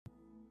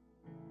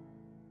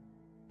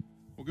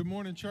Well, good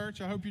morning,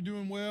 church. I hope you're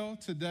doing well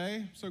today.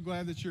 I'm so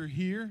glad that you're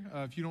here.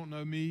 If you don't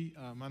know me,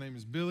 my name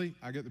is Billy.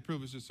 I get the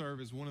privilege to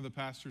serve as one of the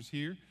pastors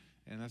here,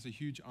 and that's a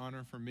huge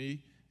honor for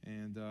me,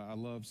 and I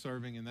love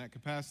serving in that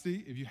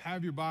capacity. If you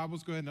have your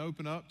Bibles, go ahead and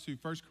open up to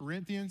 1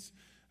 Corinthians.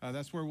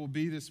 That's where we'll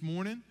be this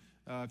morning.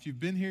 If you've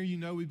been here, you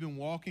know we've been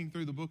walking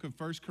through the book of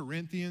 1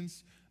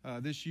 Corinthians.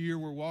 This year,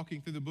 we're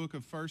walking through the book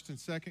of 1 and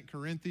 2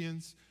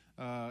 Corinthians.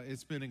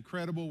 It's been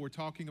incredible. We're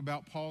talking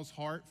about Paul's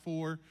heart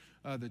for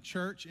the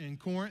church in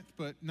Corinth,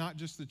 but not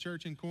just the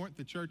church in Corinth,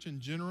 the church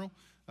in general.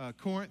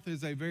 Corinth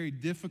is a very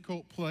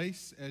difficult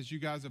place, as you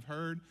guys have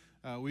heard.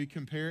 We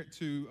compare it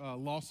to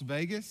Las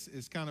Vegas.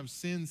 It's kind of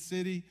sin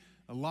city,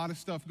 a lot of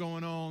stuff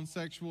going on,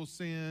 sexual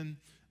sin,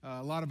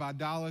 a lot of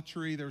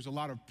idolatry. There's a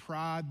lot of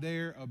pride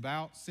there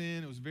about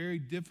sin. It was a very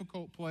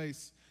difficult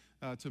place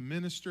to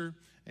minister,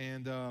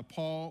 and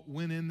Paul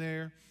went in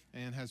there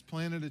and has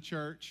planted a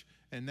church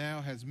and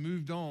now has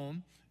moved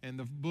on, and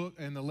the book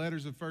and the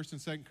letters of 1 and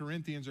 2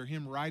 Corinthians are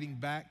him writing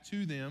back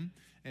to them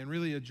and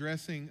really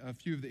addressing a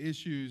few of the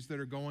issues that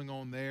are going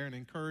on there and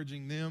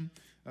encouraging them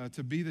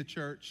to be the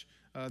church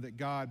that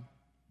God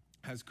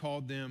has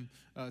called them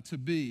to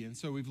be. And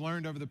so we've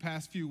learned over the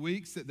past few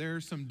weeks that there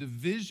are some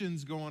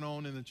divisions going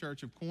on in the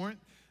church of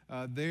Corinth.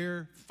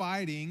 They're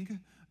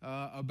fighting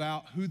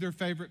about who their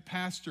favorite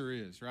pastor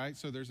is, right?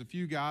 So there's a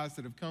few guys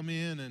that have come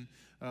in and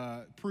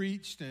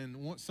preached,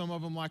 and some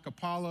of them like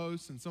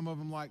Apollos, and some of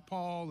them like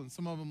Paul, and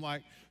some of them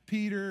like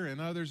Peter, and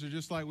others are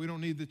just like, we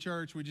don't need the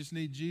church, we just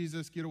need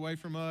Jesus, get away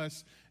from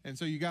us. And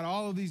so you got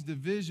all of these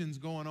divisions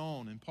going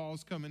on, and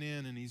Paul's coming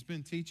in, and he's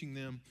been teaching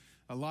them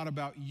a lot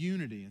about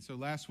unity. And so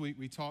last week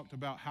we talked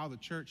about how the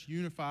church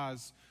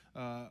unifies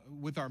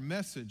with our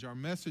message. Our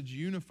message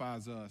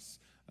unifies us.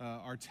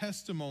 Our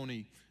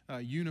testimony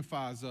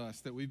unifies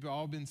us, that we've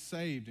all been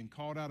saved and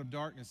called out of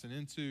darkness and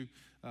into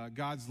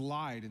God's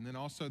light. And then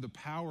also the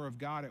power of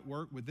God at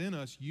work within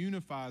us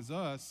unifies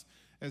us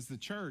as the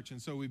church.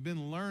 And so we've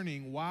been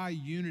learning why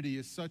unity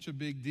is such a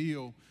big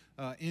deal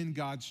in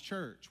God's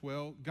church.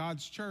 Well,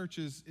 God's church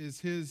is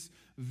his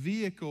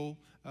vehicle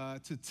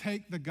to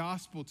take the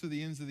gospel to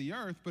the ends of the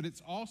earth, but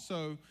it's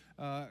also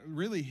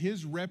really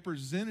his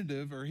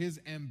representative or his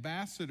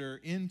ambassador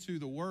into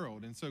the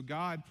world. And so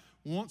God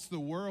wants the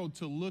world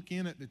to look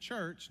in at the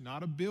church,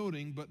 not a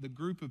building, but the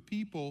group of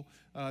people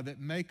that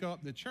make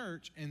up the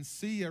church, and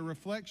see a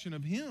reflection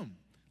of him,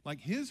 like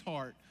his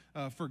heart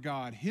for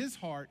God, his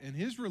heart and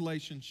his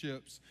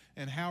relationships,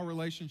 and how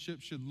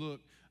relationships should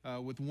look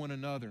with one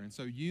another. And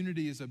so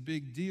unity is a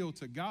big deal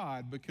to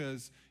God,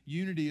 because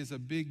unity is a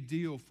big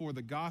deal for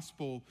the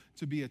gospel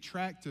to be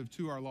attractive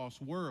to our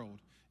lost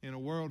world. In a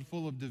world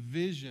full of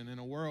division, in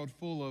a world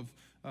full of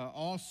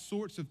all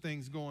sorts of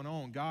things going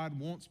on, God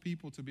wants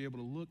people to be able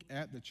to look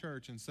at the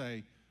church and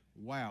say,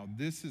 wow,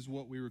 this is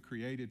what we were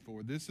created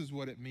for. This is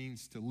what it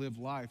means to live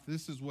life.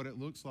 This is what it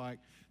looks like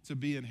to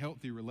be in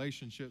healthy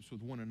relationships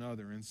with one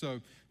another. And so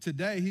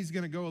today he's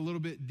going to go a little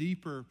bit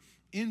deeper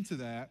into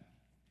that.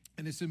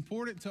 And it's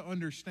important to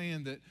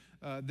understand that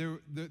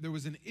there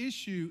was an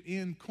issue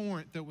in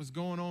Corinth that was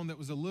going on that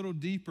was a little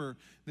deeper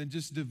than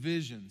just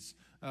divisions.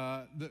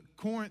 The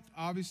Corinth,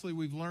 obviously,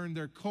 we've learned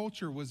their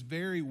culture was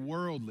very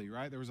worldly,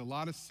 right? There was a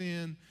lot of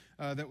sin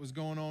that was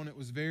going on. It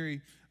was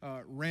very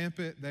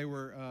rampant. They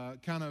were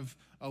kind of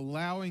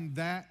allowing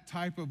that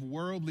type of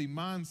worldly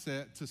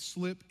mindset to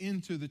slip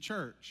into the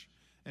church.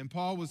 And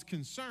Paul was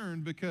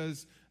concerned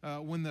because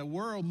when the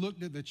world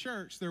looked at the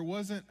church, there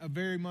wasn't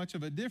very much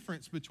of a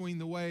difference between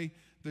the way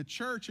the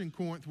church in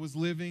Corinth was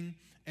living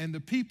and the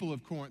people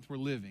of Corinth were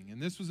living. And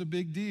this was a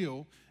big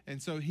deal.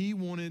 And so he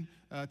wanted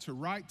to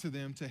write to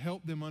them to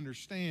help them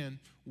understand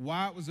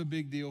why it was a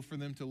big deal for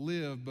them to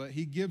live. But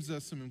he gives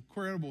us some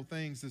incredible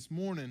things this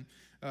morning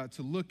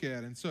to look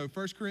at. And so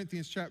 1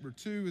 Corinthians chapter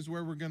 2 is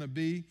where we're going to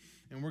be.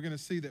 And we're going to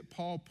see that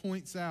Paul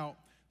points out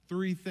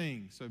three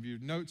things. So if you're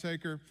a note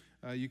taker,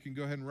 you can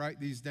go ahead and write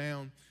these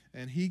down.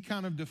 And he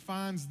kind of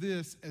defines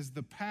this as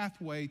the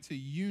pathway to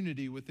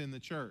unity within the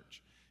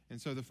church. And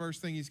so the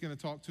first thing he's going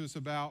to talk to us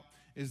about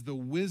is the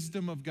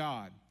wisdom of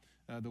God.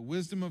 The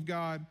wisdom of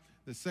God.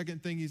 The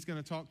second thing he's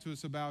going to talk to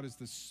us about is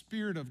the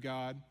Spirit of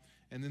God.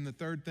 And then the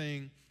third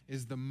thing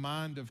is the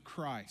mind of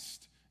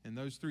Christ. And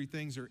those three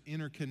things are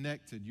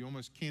interconnected. You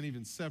almost can't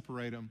even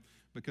separate them,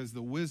 because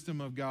the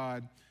wisdom of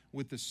God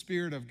with the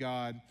Spirit of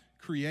God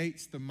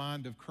creates the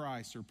mind of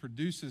Christ, or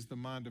produces the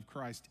mind of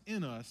Christ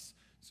in us,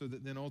 so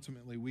that then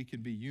ultimately we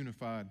can be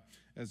unified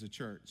as a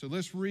church. So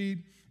let's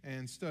read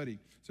and study.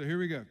 So here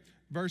we go.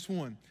 Verse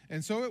 1,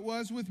 and so it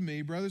was with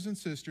me, brothers and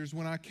sisters,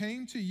 when I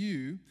came to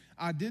you,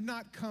 I did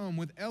not come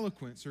with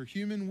eloquence or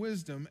human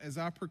wisdom as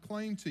I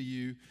proclaimed to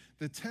you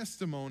the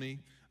testimony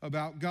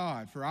about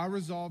God. For I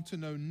resolved to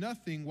know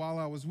nothing while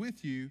I was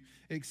with you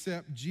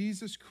except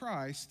Jesus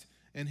Christ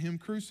and him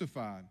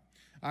crucified.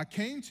 I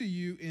came to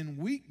you in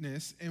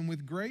weakness and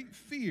with great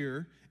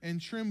fear and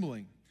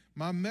trembling.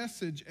 My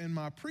message and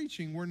my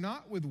preaching were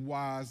not with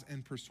wise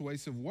and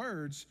persuasive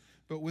words,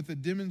 but with a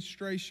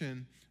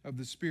demonstration of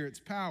the Spirit's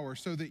power,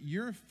 so that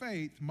your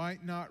faith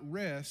might not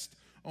rest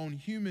on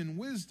human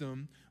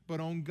wisdom, but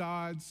on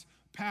God's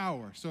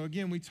power. So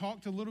again, we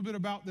talked a little bit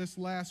about this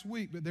last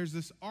week, but there's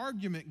this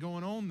argument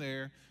going on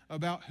there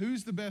about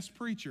who's the best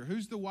preacher,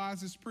 who's the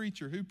wisest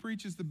preacher, who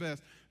preaches the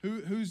best,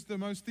 who's the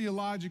most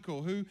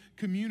theological, who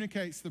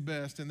communicates the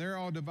best, and they're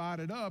all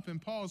divided up.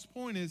 And Paul's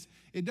point is,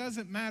 it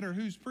doesn't matter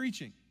who's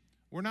preaching.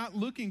 We're not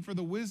looking for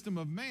the wisdom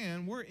of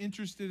man. We're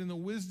interested in the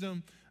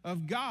wisdom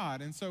of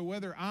God. And so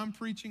whether I'm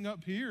preaching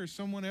up here or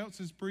someone else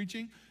is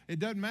preaching, it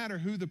doesn't matter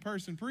who the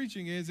person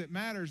preaching is. It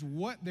matters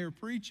what they're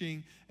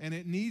preaching, and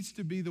it needs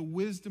to be the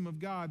wisdom of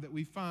God that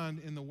we find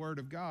in the Word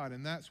of God.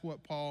 And that's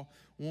what Paul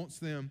wants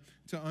them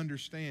to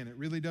understand. It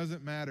really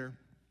doesn't matter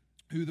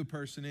who the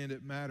person is.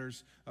 It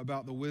matters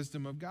about the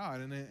wisdom of God.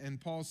 And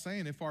Paul's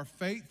saying if our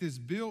faith is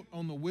built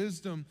on the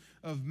wisdom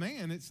of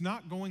man, it's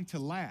not going to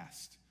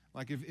last.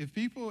 Like if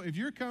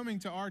you're coming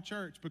to our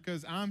church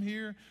because I'm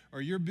here,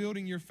 or you're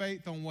building your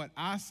faith on what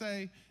I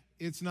say,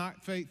 it's not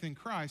faith in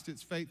Christ,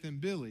 it's faith in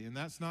Billy. And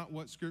that's not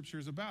what Scripture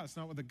is about. It's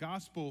not what the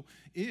gospel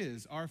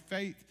is. Our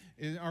faith,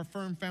 our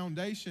firm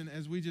foundation,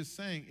 as we just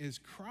sang, is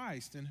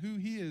Christ and who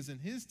he is and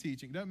his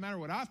teaching. It doesn't matter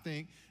what I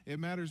think, it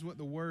matters what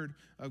the Word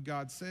of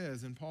God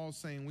says. And Paul's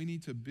saying we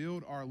need to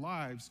build our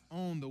lives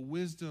on the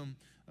wisdom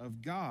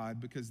of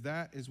God, because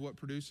that is what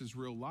produces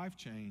real life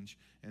change,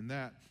 and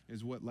that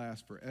is what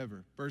lasts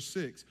forever. Verse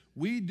 6,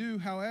 we do,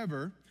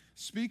 however,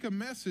 speak a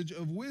message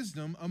of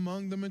wisdom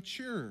among the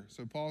mature.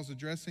 So Paul's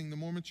addressing the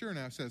more mature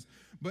now. It says,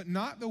 but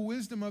not the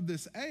wisdom of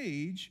this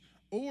age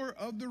or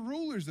of the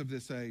rulers of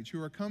this age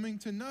who are coming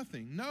to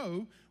nothing.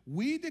 No,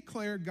 we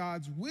declare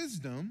God's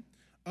wisdom,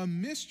 a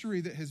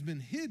mystery that has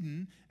been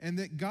hidden and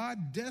that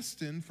God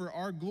destined for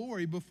our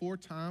glory before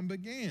time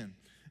began.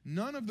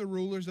 None of the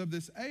rulers of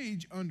this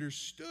age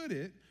understood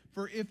it,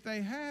 for if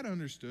they had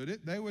understood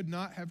it, they would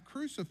not have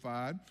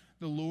crucified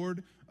the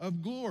Lord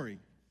of glory.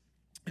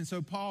 And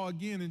so Paul,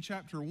 again, in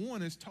chapter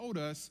 1, has told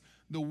us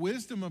the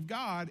wisdom of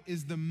God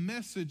is the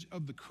message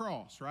of the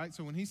cross, right?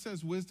 So when he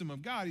says wisdom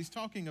of God, he's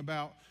talking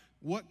about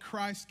what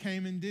Christ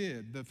came and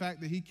did, the fact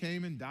that he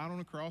came and died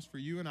on a cross for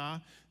you and I,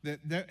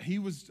 that he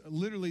was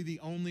literally the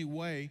only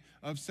way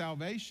of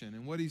salvation.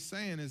 And what he's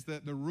saying is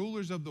that the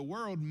rulers of the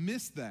world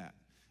missed that.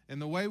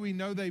 And the way we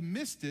know they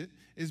missed it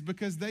is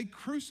because they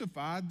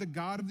crucified the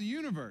God of the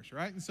universe,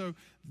 right? And so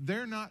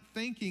they're not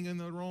thinking in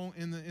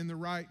the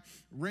right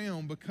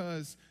realm,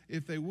 because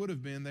if they would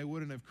have been, they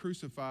wouldn't have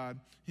crucified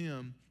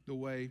him the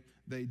way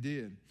they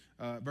did.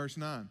 Verse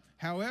 9,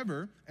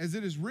 however, as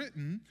it is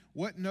written,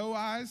 what no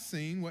eye has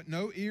seen, what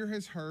no ear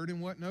has heard,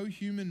 and what no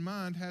human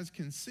mind has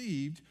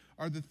conceived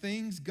are the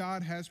things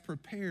God has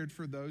prepared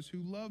for those who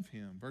love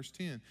him. Verse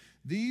 10,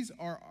 these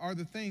are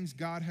the things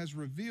God has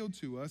revealed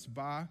to us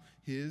by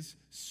his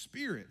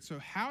Spirit. So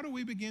how do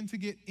we begin to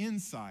get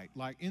insight,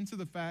 like into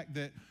the fact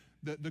that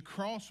the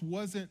cross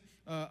wasn't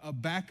a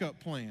backup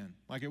plan?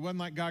 Like it wasn't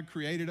like God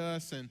created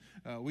us and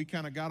we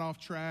kind of got off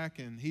track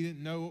and he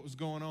didn't know what was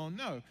going on.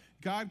 No,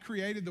 God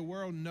created the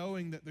world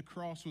knowing that the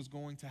cross was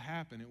going to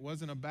happen. It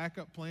wasn't a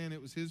backup plan.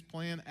 It was his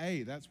plan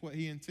A. That's what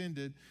he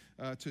intended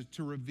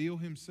to reveal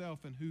himself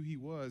and who he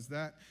was.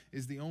 That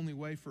is the only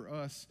way for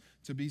us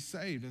to be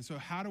saved. And so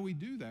how do we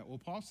do that? Well,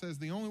 Paul says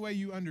the only way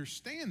you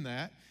understand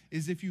that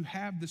is if you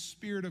have the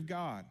Spirit of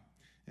God.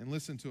 And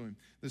listen to him.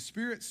 The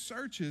Spirit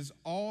searches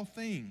all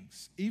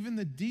things, even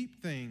the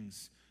deep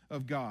things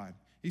of God.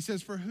 He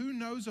says, for who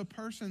knows a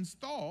person's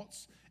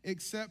thoughts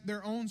except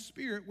their own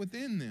spirit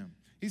within them?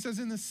 He says,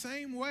 in the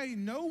same way,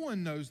 no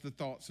one knows the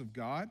thoughts of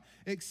God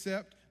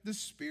except the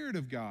Spirit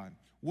of God.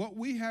 What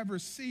we have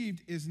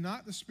received is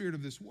not the spirit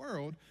of this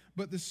world,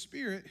 but the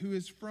Spirit who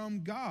is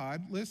from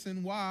God.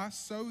 Listen, why?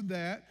 So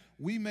that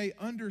we may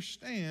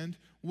understand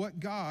what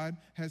God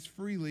has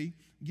freely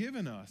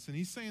given us. And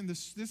he's saying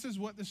this is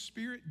what the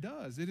Spirit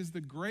does. It is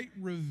the great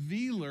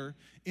revealer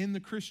in the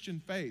Christian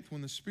faith.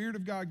 When the Spirit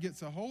of God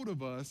gets a hold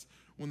of us,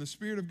 when the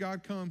Spirit of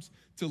God comes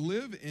to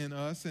live in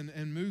us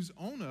and moves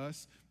on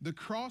us, the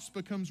cross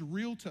becomes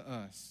real to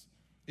us.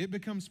 It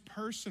becomes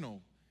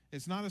personal.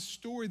 It's not a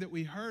story that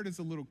we heard as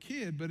a little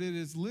kid, but it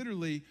is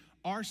literally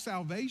our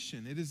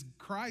salvation. It is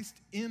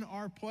Christ in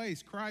our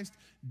place, Christ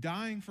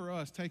dying for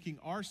us, taking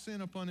our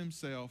sin upon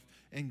himself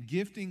and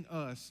gifting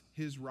us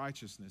his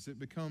righteousness. It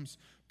becomes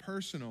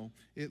personal.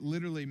 It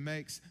literally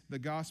makes the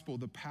gospel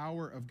the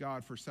power of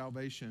God for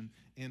salvation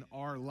in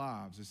our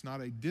lives. It's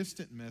not a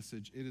distant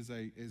message. It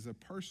is a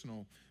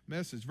personal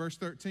message. Verse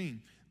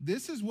 13,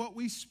 this is what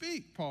we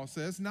speak, Paul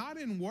says, not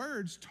in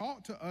words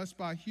taught to us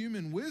by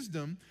human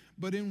wisdom,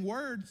 but in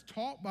words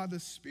taught by the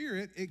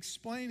Spirit,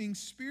 explaining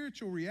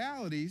spiritual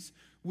realities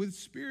with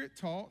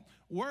Spirit-taught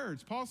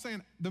words. Paul's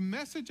saying, the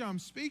message I'm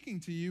speaking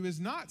to you is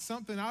not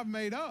something I've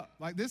made up.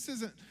 Like, this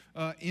isn't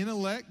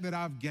intellect that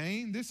I've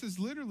gained. This is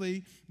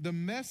literally the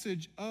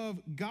message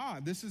of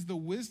God. This is the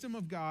wisdom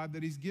of God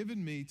that he's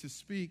given me to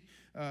speak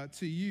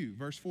to you.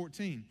 Verse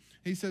 14,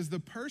 he says, the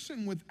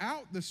person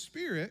without the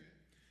Spirit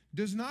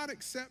does not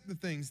accept the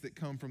things that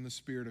come from the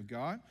Spirit of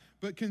God,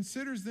 but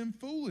considers them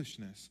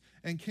foolishness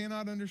and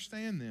cannot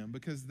understand them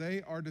because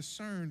they are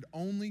discerned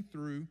only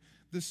through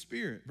the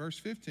Spirit. Verse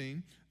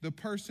 15, the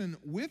person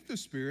with the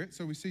Spirit,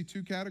 so we see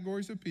two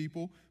categories of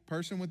people.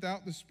 Person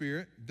without the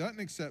Spirit doesn't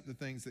accept the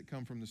things that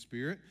come from the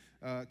Spirit,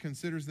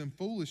 considers them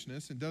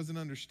foolishness and doesn't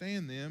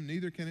understand them,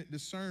 neither can it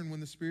discern when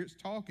the Spirit's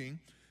talking.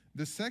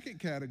 The second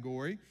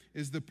category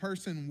is the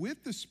person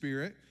with the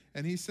Spirit,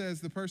 and he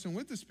says the person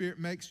with the Spirit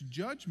makes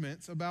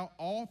judgments about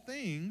all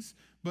things,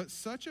 but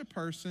such a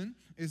person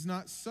is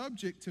not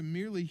subject to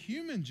merely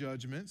human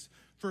judgments,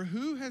 for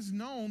who has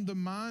known the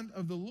mind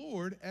of the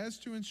Lord as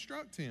to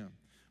instruct him?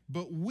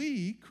 But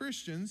we,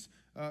 Christians,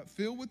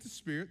 filled with the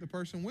Spirit, the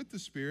person with the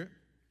Spirit,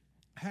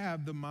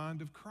 have the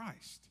mind of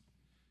Christ.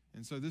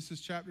 And so this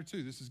is chapter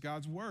 2. This is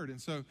God's word. And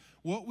so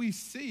what we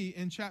see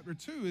in chapter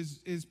 2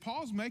 is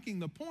Paul's making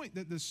the point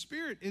that the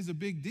Spirit is a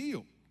big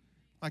deal.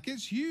 Like,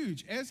 it's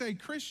huge. As a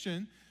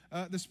Christian,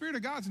 the Spirit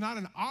of God's not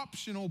an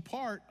optional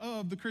part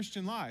of the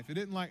Christian life. It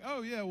isn't like,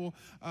 oh, yeah, well,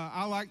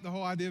 I like the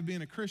whole idea of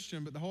being a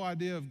Christian, but the whole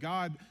idea of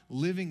God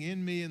living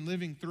in me and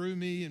living through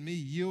me and me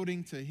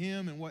yielding to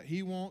him and what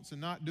he wants and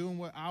not doing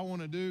what I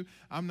want to do,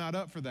 I'm not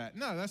up for that.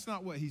 No, that's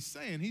not what he's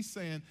saying. He's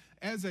saying,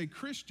 as a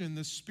Christian,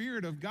 the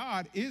Spirit of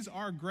God is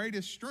our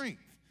greatest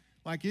strength.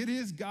 Like, it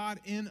is God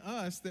in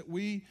us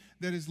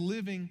that is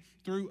living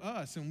through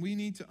us. And we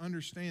need to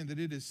understand that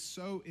it is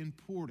so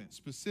important,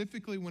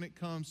 specifically when it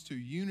comes to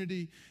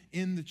unity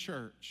in the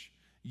church.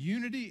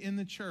 Unity in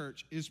the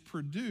church is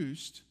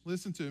produced,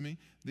 listen to me,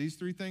 these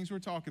three things we're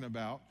talking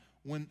about,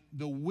 when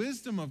the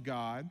wisdom of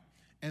God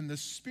and the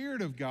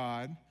Spirit of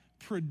God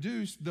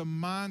produce the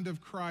mind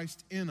of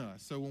Christ in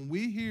us. So when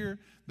we hear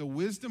the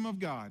wisdom of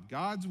God,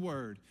 God's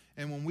word,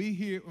 and when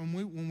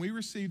we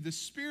receive the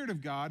Spirit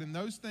of God and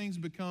those things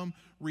become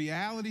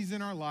realities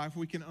in our life,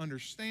 we can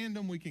understand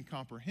them, we can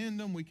comprehend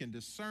them, we can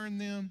discern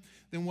them,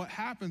 then what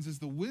happens is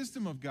the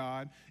wisdom of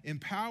God,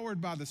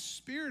 empowered by the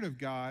Spirit of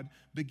God,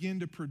 begin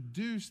to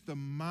produce the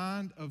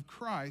mind of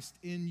Christ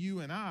in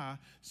you and I,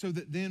 so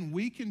that then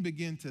we can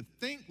begin to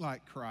think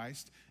like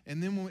Christ,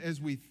 and then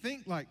as we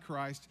think like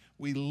Christ,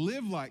 we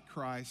live like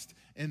Christ,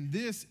 and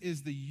this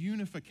is the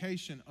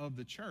unification of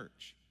the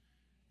church.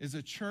 Is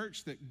a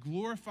church that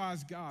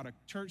glorifies God, a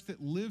church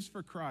that lives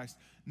for Christ,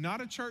 not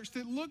a church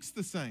that looks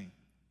the same,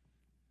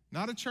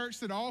 not a church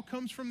that all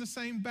comes from the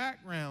same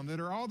background, that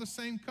are all the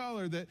same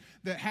color, that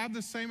have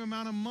the same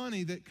amount of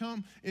money, that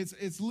come,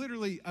 it's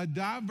literally a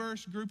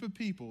diverse group of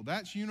people.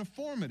 That's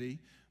uniformity,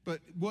 but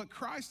what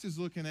Christ is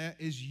looking at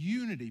is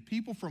unity.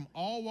 People from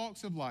all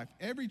walks of life,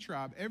 every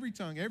tribe, every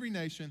tongue, every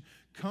nation,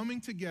 coming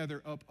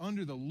together up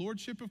under the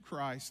lordship of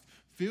Christ,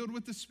 filled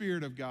with the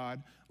Spirit of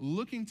God,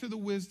 looking to the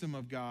wisdom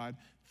of God,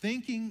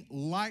 thinking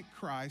like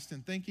Christ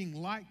and thinking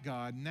like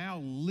God, now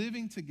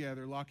living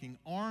together, locking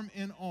arm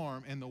in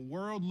arm, and the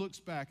world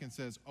looks back and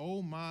says,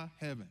 oh my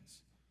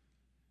heavens.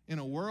 In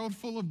a world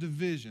full of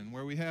division,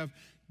 where we have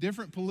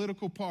different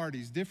political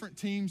parties, different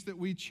teams that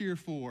we cheer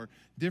for,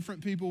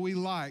 different people we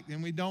like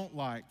and we don't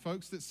like,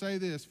 folks that say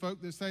this,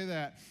 folks that say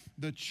that,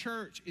 the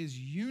church is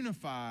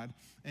unified,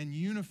 and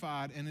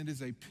it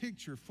is a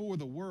picture for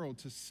the world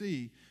to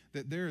see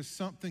that there is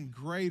something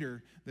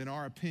greater than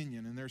our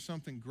opinion, and there's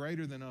something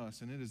greater than us,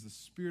 and it is the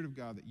Spirit of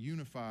God that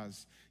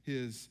unifies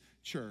his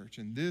church.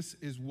 And this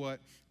is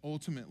what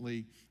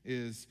ultimately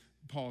is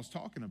Paul's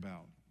talking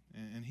about.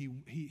 And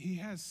he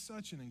has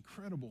such an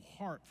incredible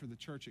heart for the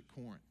church at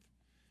Corinth.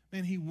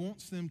 Man, he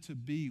wants them to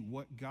be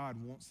what God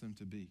wants them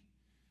to be.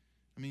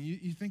 I mean,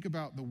 you think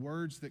about the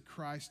words that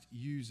Christ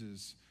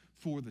uses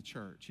for the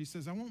church. He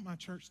says, I want my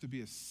church to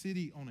be a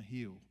city on a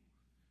hill.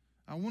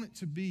 I want it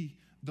to be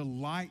the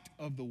light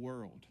of the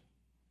world.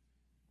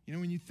 You know,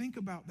 when you think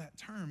about that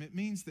term, it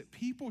means that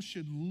people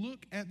should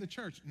look at the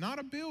church, not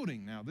a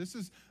building now. This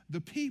is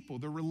the people,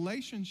 the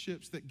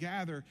relationships that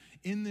gather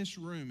in this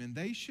room, and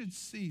they should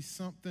see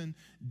something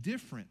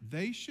different.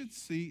 They should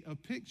see a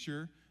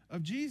picture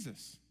of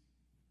Jesus.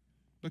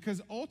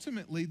 Because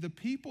ultimately, the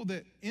people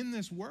that in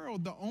this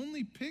world, the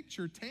only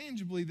picture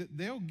tangibly that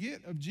they'll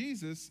get of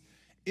Jesus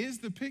is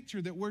the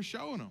picture that we're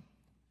showing them.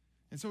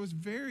 And so it's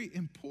very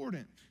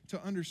important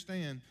to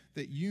understand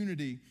that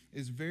unity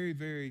is very,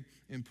 very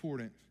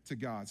important to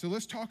God. So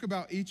let's talk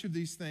about each of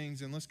these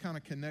things, and let's kind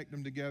of connect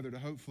them together to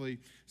hopefully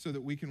so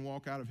that we can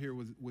walk out of here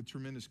with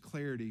tremendous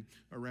clarity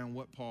around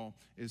what Paul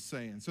is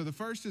saying. So the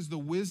first is the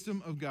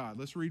wisdom of God.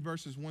 Let's read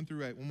verses 1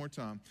 through 8 one more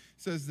time.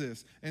 It says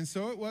this, and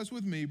so it was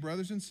with me,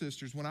 brothers and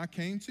sisters, when I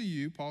came to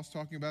you, Paul's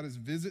talking about his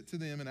visit to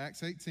them in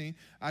Acts 18,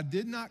 I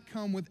did not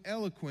come with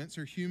eloquence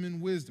or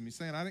human wisdom. He's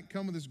saying, I didn't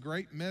come with this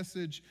great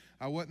message.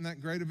 I wasn't that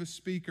great of a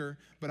speaker,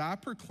 but I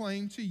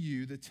proclaimed to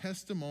you the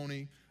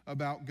testimony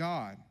about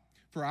God.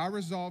 For I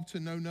resolved to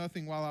know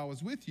nothing while I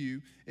was with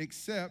you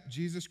except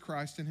Jesus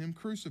Christ and him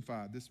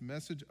crucified, this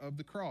message of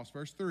the cross.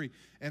 Verse 3,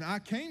 and I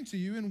came to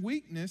you in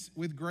weakness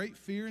with great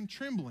fear and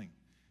trembling.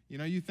 You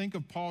know, you think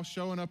of Paul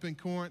showing up in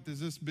Corinth as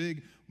this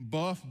big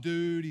buff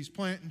dude. He's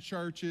planting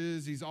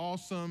churches. He's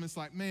awesome. It's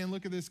like, man,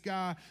 look at this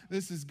guy.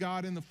 This is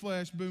God in the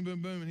flesh. Boom,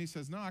 boom, boom. And he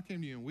says, no, I came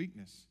to you in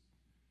weakness.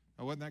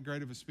 I wasn't that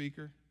great of a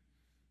speaker.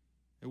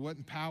 It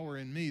wasn't power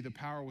in me. The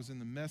power was in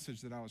the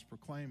message that I was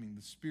proclaiming,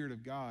 the Spirit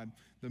of God,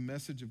 the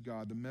message of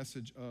God, the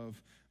message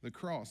of the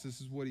cross. This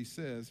is what he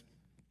says.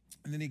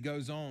 And then he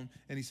goes on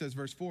and he says,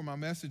 verse 4, my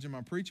message and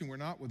my preaching were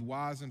not with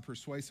wise and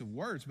persuasive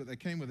words, but they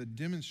came with a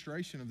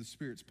demonstration of the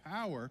Spirit's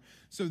power,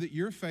 so that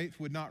your faith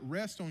would not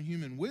rest on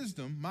human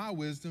wisdom, my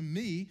wisdom,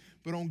 me,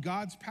 but on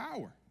God's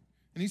power.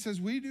 And he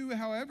says, we do,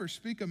 however,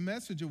 speak a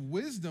message of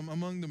wisdom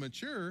among the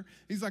mature.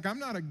 He's like, I'm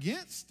not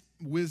against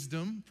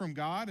wisdom from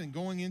God and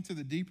going into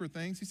the deeper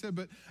things. He said,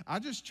 but I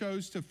just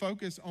chose to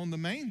focus on the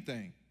main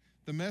thing,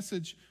 the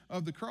message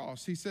of the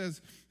cross. He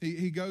says,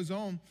 he goes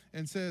on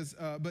and says,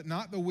 but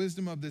not the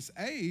wisdom of this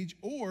age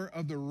or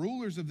of the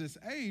rulers of this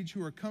age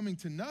who are coming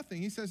to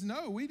nothing. He says,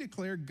 no, we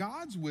declare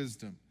God's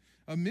wisdom,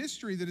 a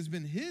mystery that has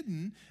been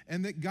hidden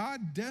and that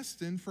God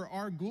destined for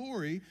our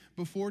glory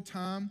before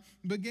time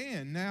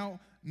began. Now,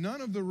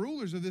 none of the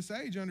rulers of this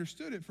age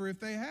understood it, for if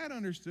they had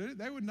understood it,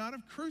 they would not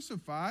have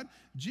crucified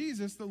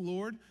Jesus, the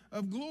Lord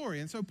of glory.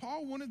 And so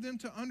Paul wanted them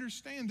to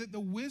understand that the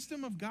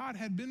wisdom of God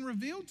had been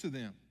revealed to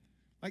them.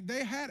 Like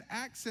they had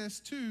access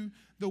to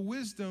the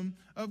wisdom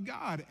of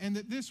God, and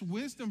that this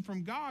wisdom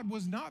from God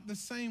was not the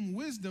same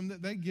wisdom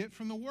that they get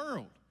from the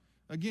world.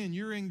 Again,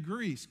 you're in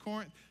Greece,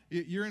 Corinth,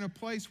 you're in a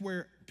place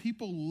where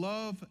people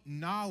love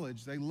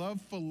knowledge. They love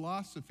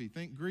philosophy.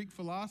 Think Greek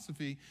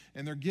philosophy,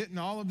 and they're getting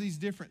all of these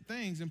different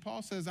things. And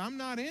Paul says, I'm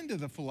not into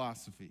the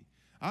philosophy.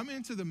 I'm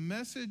into the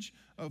message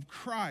of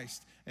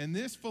Christ. And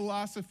this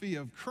philosophy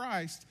of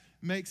Christ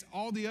makes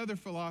all the other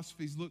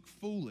philosophies look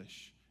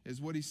foolish,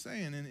 is what he's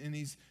saying. And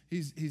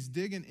he's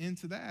digging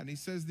into that. And he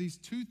says these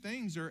two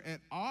things are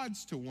at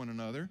odds to one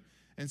another.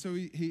 And so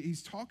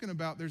he's talking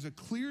about there's a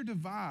clear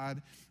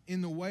divide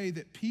in the way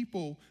that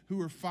people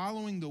who are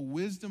following the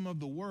wisdom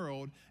of the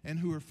world and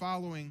who are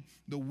following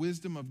the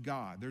wisdom of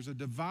God. There's a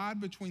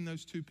divide between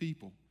those two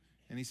people.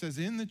 And he says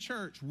in the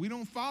church, we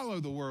don't follow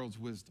the world's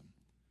wisdom.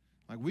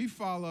 Like we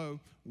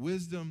follow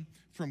wisdom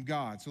from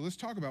God. So let's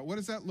talk about what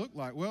does that look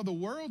like? Well, the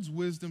world's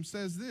wisdom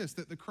says this,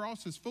 that the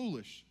cross is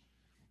foolish.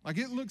 Like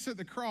it looks at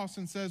the cross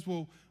and says,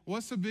 well,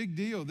 what's the big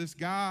deal? This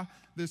guy,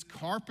 this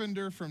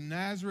carpenter from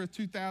Nazareth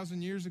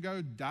 2,000 years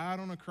ago died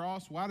on a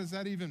cross. Why does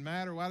that even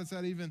matter? Why does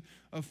that even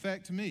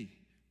affect me?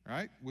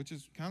 Right? Which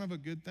is kind of a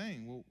good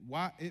thing. Well,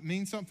 why? It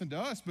means something to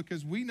us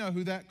because we know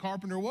who that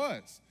carpenter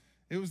was.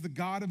 It was the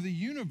God of the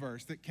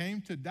universe that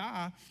came to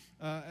die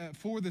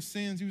for the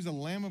sins. He was a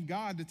Lamb of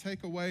God to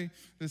take away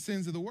the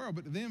sins of the world.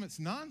 But to them, it's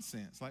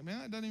nonsense. Like, man,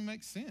 that doesn't even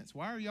make sense.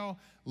 Why are y'all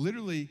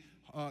literally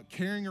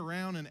carrying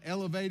around and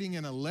elevating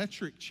an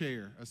electric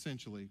chair,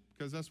 essentially?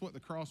 Because that's what the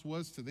cross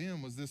was to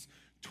them, was this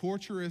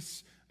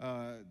torturous,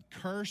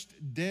 cursed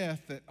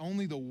death that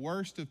only the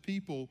worst of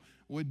people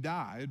would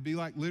die. It'd be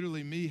like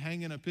literally me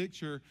hanging a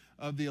picture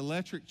of the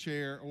electric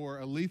chair or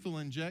a lethal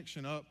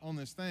injection up on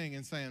this thing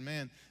and saying,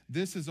 man,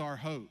 this is our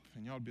hope.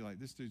 And y'all would be like,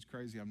 this dude's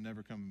crazy. I'm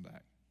never coming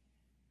back.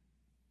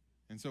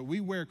 And so we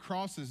wear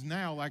crosses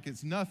now like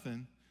it's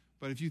nothing.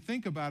 But if you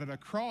think about it, a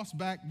cross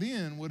back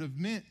then would have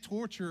meant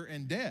torture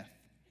and death.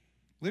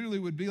 Literally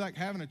would be like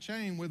having a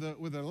chain with an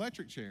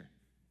electric chair.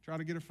 Try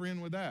to get a friend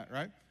with that,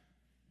 right?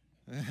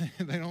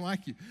 They don't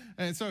like you.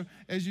 And so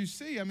as you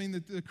see, I mean,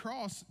 the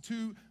cross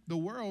to the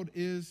world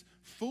is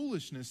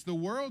foolishness. The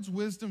world's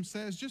wisdom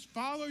says just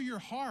follow your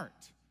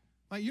heart.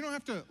 Like you don't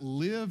have to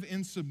live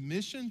in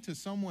submission to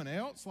someone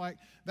else. Like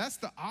that's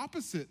the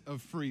opposite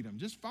of freedom.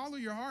 Just follow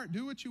your heart.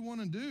 Do what you want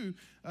to do.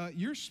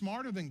 You're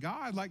smarter than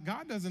God. Like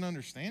God doesn't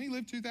understand. He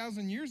lived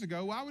 2,000 years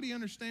ago. Why would he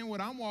understand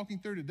what I'm walking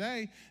through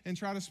today and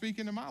try to speak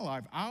into my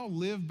life? I'll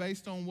live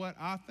based on what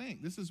I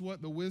think. This is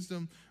what the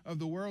wisdom of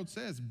the world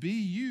says. Be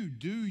you,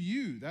 do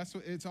you. That's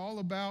what it's all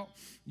about.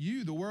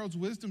 You. The world's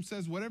wisdom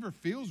says whatever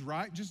feels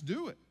right, just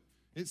do it.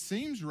 It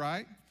seems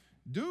right,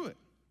 do it.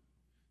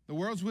 The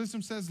world's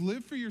wisdom says,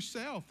 live for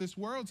yourself. This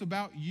world's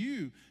about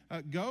you.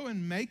 Go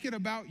and make it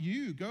about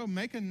you. Go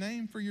make a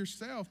name for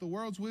yourself. The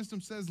world's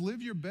wisdom says,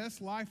 live your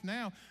best life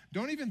now.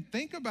 Don't even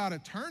think about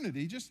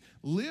eternity. Just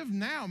live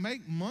now.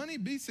 Make money.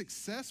 Be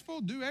successful.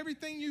 Do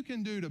everything you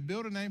can do to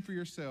build a name for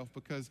yourself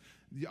because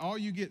all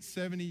you get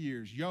 70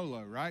 years.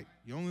 YOLO, right?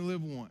 You only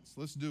live once.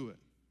 Let's do it.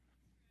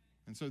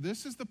 And so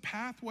this is the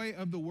pathway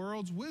of the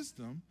world's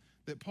wisdom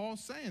that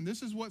Paul's saying.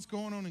 This is what's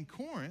going on in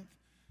Corinth.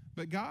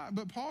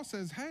 But Paul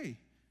says, hey,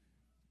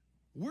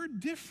 we're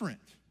different.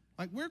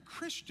 Like we're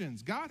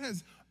Christians. God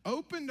has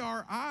opened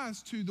our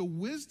eyes to the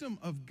wisdom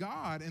of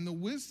God, and the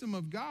wisdom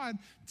of God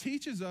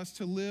teaches us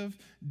to live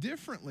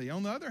differently.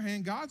 On the other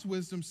hand, God's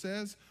wisdom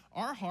says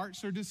our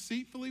hearts are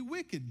deceitfully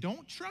wicked.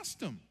 Don't trust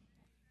them.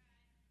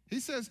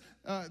 He says,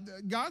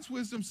 God's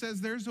wisdom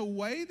says there's a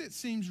way that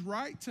seems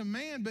right to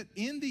man, but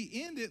in the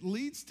end it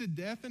leads to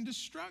death and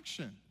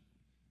destruction.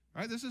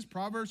 Right? This is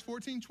Proverbs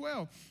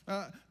 14:12.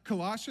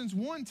 Colossians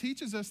 1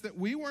 teaches us that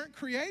we weren't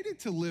created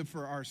to live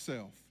for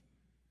ourselves.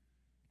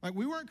 Like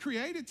we weren't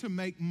created to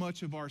make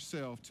much of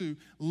ourselves, to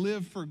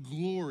live for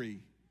glory.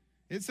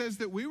 It says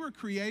that we were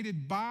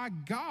created by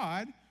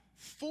God,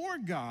 for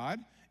God,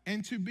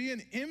 and to be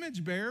an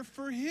image bearer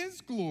for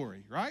his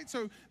glory, right?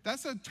 So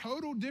that's a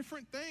total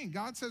different thing.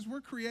 God says we're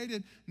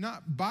created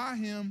not by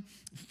him,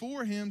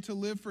 for him, to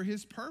live for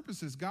his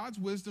purposes. God's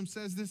wisdom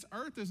says this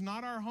earth is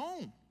not our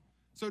home.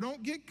 So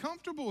don't get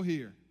comfortable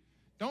here.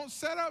 Don't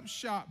set up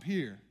shop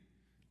here.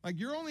 Like,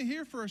 you're only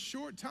here for a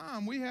short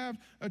time. We have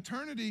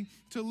eternity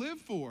to live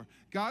for.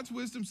 God's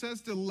wisdom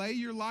says to lay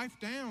your life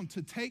down,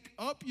 to take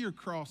up your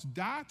cross,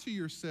 die to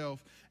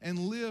yourself, and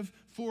live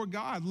for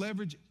God.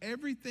 Leverage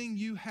everything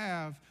you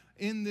have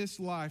in this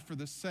life for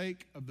the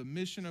sake of the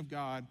mission of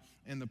God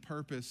and the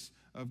purpose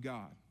of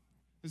God.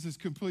 This is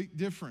completely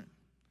different.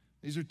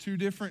 These are two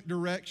different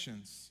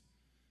directions.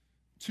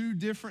 Two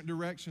different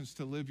directions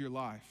to live your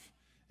life.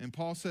 And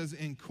Paul says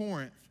in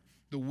Corinth,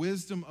 the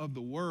wisdom of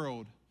the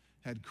world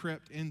had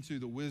crept into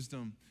the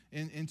wisdom,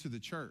 into the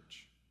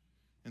church.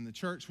 And the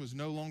church was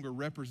no longer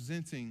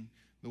representing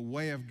the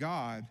way of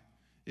God.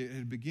 It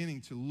had beginning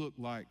to look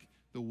like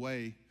the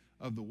way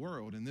of the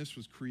world. And this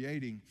was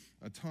creating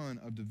a ton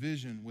of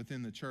division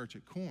within the church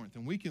at Corinth.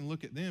 And we can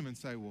look at them and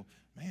say, well,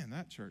 man,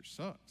 that church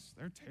sucks.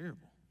 They're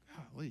terrible.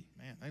 Golly,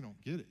 man, they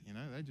don't get it.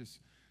 They just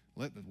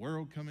let the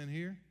world come in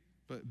here.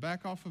 But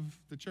back off of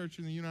the church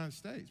in the United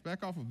States,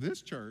 back off of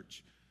this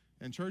church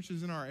and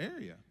churches in our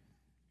area.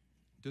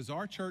 Does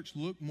our church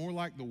look more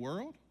like the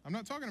world? I'm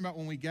not talking about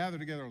when we gather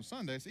together on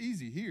Sunday. It's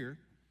easy here.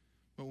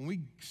 But when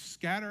we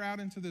scatter out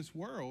into this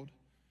world,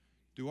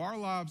 do our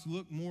lives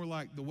look more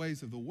like the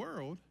ways of the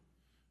world,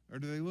 or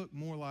do they look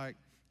more like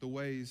the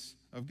ways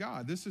of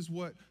God? This is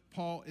what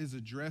Paul is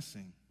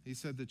addressing. He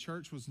said the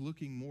church was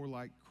looking more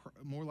like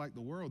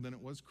the world than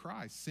it was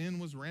Christ. Sin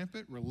was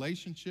rampant.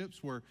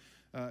 Relationships were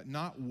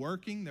not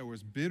working. There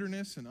was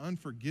bitterness and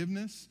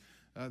unforgiveness.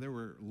 There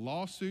were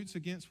lawsuits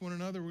against one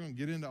another. We're going to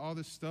get into all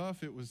this stuff.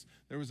 There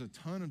was a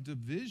ton of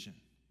division.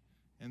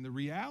 And the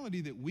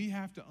reality that we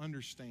have to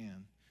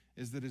understand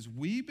is that as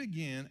we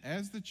begin,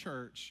 as the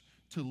church,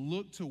 to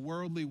look to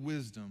worldly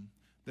wisdom,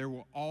 there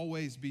will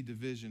always be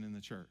division in the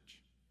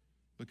church.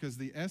 Because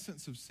the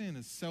essence of sin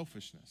is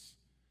selfishness.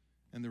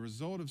 And the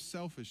result of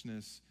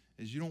selfishness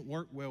is you don't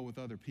work well with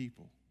other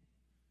people.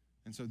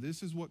 And so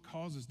this is what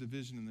causes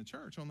division in the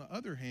church. On the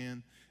other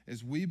hand,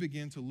 as we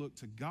begin to look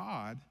to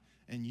God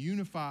and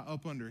unify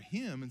up under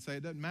him and say,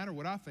 it doesn't matter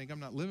what I think, I'm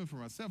not living for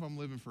myself, I'm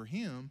living for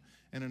him,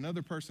 and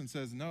another person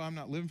says, no, I'm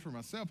not living for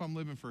myself, I'm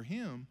living for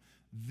him,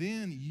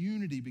 then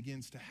unity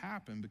begins to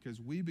happen because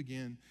we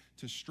begin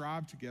to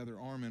strive together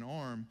arm in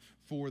arm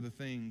for the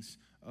things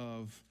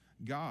of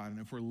God. And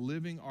if we're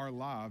living our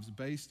lives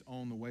based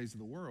on the ways of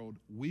the world,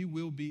 we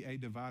will be a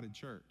divided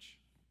church,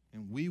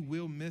 and we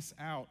will miss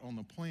out on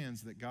the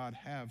plans that God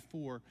have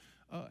for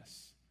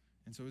us.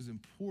 And so it's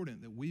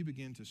important that we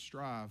begin to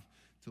strive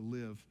to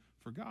live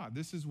for God.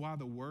 This is why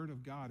the Word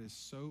of God is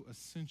so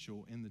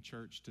essential in the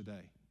church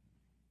today.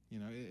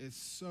 It's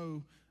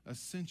so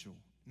essential,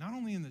 not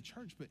only in the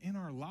church, but in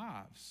our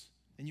lives.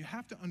 And you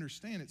have to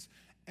understand, it's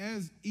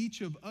as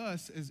each of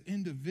us as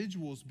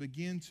individuals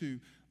begin to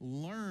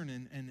learn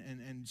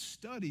and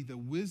study the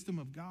wisdom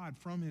of God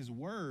from his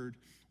word,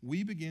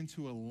 we begin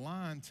to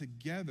align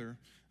together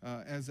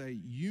as a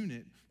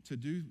unit to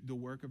do the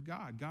work of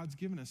God. God's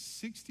given us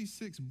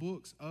 66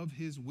 books of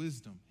his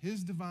wisdom,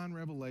 his divine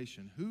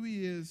revelation, who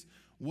he is,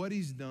 what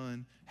he's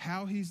done,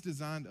 how he's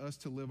designed us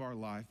to live our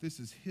life. This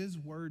is his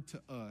word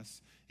to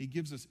us. He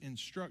gives us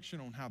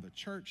instruction on how the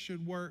church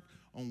should work,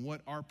 on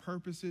what our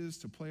purpose is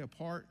to play a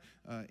part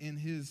in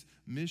his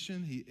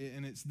mission.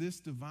 And it's this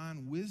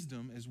divine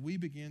wisdom, as we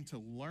begin to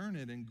learn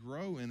it and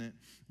grow in it,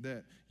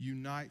 that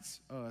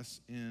unites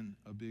us in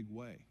a big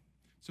way.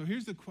 So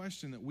here's the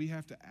question that we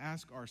have to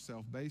ask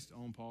ourselves based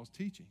on Paul's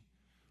teaching.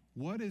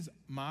 What is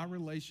my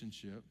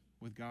relationship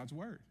with God's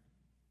word?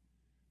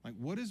 Like,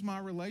 what is my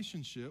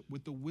relationship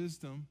with the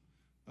wisdom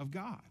of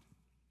God?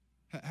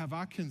 Have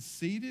I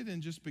conceded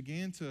and just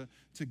began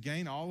to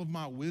gain all of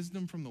my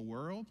wisdom from the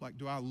world? Like,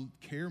 do I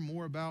care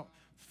more about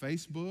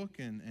Facebook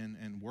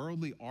and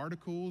worldly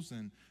articles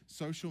and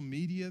social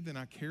media than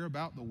I care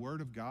about the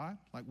Word of God?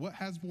 Like, what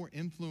has more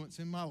influence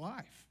in my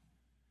life?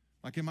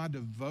 Like, am I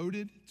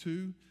devoted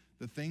to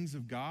the things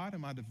of God?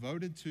 Am I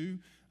devoted to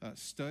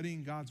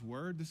studying God's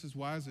word? This is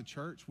why as a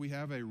church we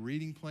have a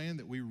reading plan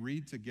that we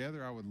read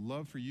together. I would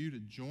love for you to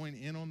join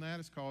in on that.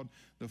 It's called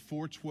the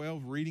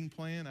 412 reading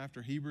plan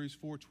after Hebrews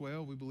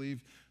 4:12. We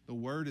believe the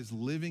word is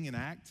living and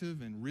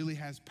active and really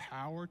has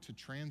power to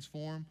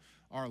transform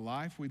our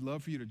life. We'd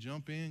love for you to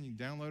jump in. You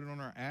can download it on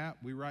our app.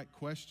 We write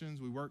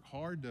questions. We work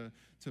hard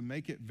to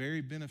make it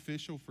very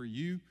beneficial for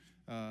you.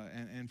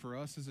 And for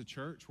us as a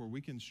church, where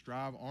we can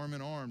strive arm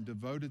in arm,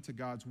 devoted to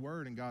God's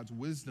word and God's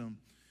wisdom.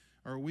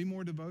 Or are we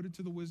more devoted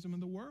to the wisdom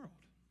of the world?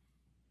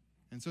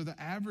 And so the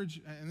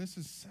average, and this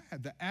is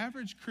sad, the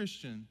average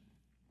Christian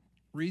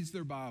reads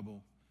their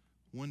Bible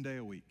one day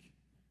a week.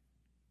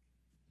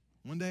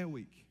 One day a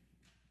week.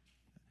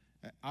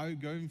 I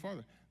would go even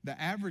farther.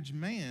 The average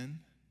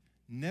man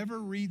never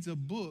reads a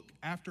book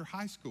after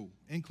high school,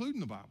 including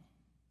the Bible.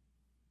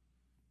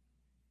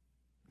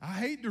 I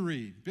hate to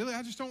read. Billy,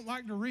 I just don't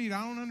like to read.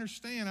 I don't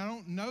understand. I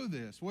don't know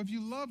this. Well, if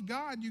you love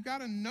God, you got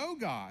to know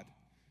God.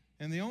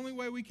 And the only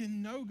way we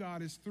can know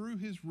God is through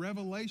his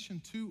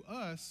revelation to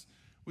us,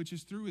 which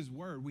is through his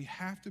word. We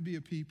have to be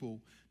a people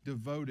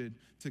devoted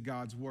to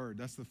God's word.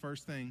 That's the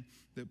first thing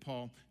that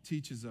Paul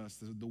teaches us,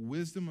 the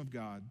wisdom of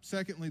God.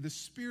 Secondly, the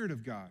Spirit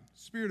of God.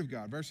 Spirit of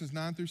God, verses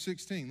 9 through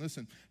 16.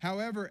 Listen,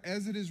 however,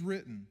 as it is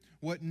written,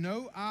 what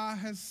no eye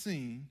has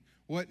seen,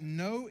 what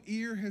no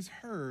ear has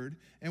heard,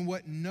 and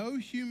what no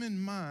human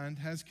mind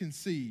has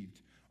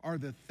conceived are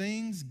the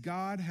things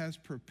God has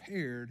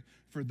prepared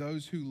for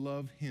those who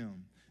love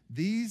him.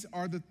 These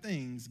are the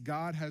things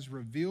God has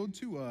revealed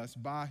to us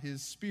by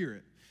his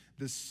Spirit.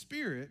 The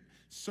Spirit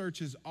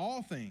searches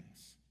all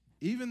things,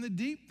 even the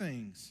deep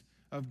things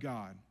of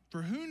God.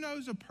 For who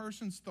knows a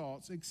person's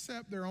thoughts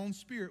except their own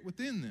spirit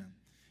within them?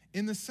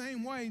 In the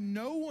same way,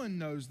 no one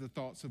knows the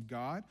thoughts of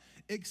God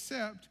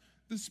except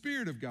the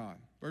Spirit of God.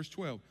 Verse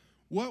 12,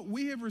 what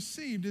we have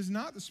received is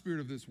not the spirit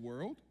of this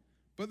world,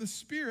 but the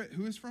Spirit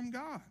who is from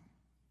God,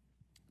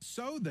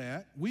 so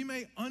that we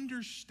may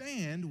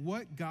understand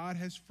what God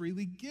has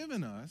freely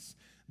given us.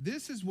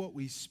 This is what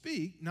we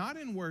speak, not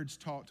in words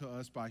taught to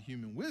us by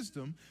human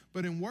wisdom,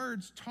 but in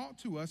words taught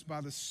to us by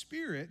the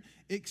Spirit,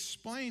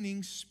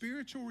 explaining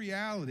spiritual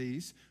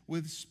realities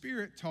with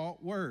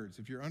Spirit-taught words.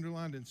 If you're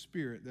underlined in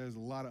Spirit, there's a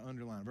lot of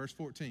underline. Verse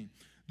 14,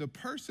 the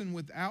person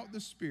without the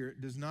Spirit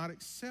does not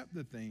accept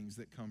the things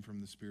that come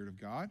from the Spirit of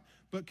God,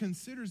 but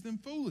considers them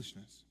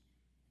foolishness.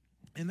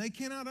 And they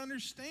cannot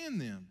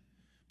understand them,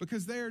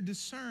 because they are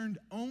discerned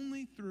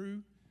only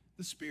through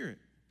the Spirit.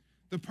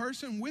 The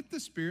person with the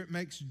Spirit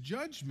makes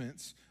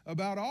judgments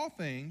about all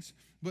things,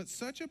 but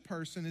such a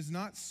person is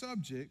not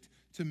subject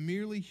to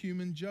merely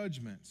human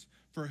judgments.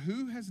 For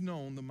who has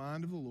known the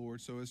mind of the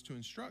Lord so as to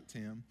instruct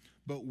him?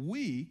 But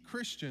we,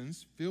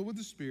 Christians, filled with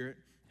the Spirit,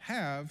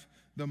 have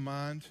the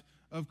mind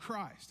of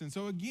Christ. And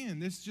so again,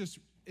 this just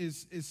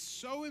is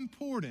so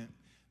important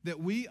that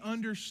we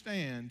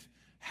understand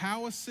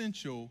how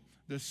essential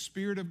the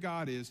Spirit of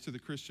God is to the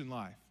Christian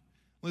life.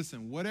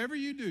 Listen, whatever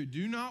you do,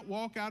 do not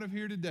walk out of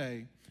here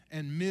today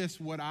and miss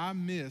what I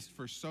missed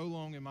for so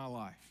long in my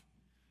life.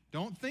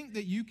 Don't think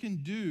that you can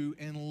do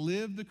and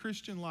live the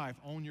Christian life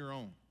on your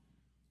own.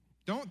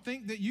 Don't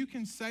think that you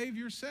can save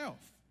yourself.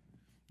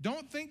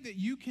 Don't think that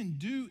you can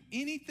do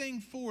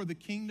anything for the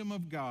kingdom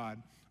of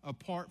God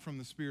apart from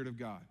the Spirit of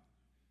God.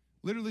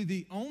 Literally,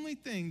 the only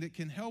thing that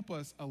can help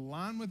us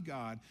align with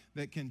God,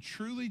 that can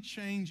truly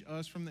change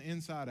us from the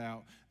inside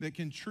out, that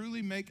can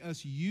truly make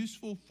us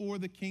useful for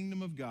the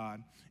kingdom of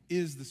God,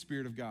 is the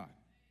Spirit of God.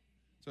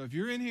 So if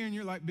you're in here and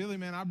you're like, Billy,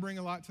 man, I bring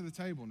a lot to the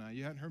table now.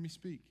 You hadn't heard me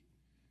speak.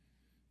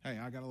 Hey,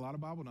 I got a lot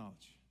of Bible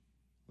knowledge.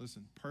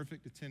 Listen,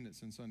 perfect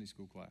attendance in Sunday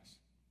school class.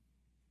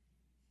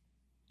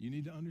 You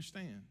need to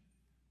understand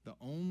the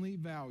only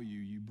value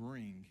you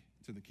bring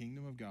to the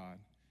kingdom of God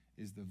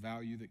is the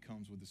value that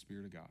comes with the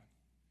Spirit of God.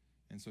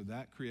 And so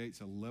that creates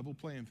a level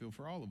playing field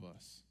for all of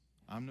us.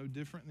 I'm no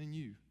different than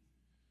you.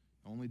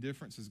 The only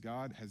difference is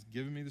God has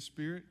given me the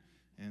Spirit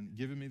and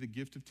given me the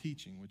gift of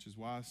teaching, which is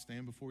why I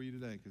stand before you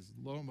today, because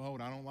lo and behold,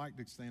 I don't like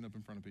to stand up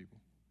in front of people.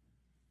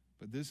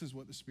 But this is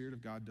what the Spirit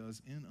of God does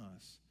in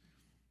us.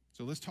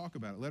 So let's talk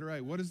about it. Letter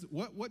A, what does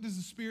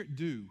the Spirit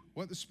do?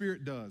 What the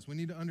Spirit does. We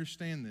need to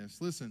understand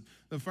this. Listen,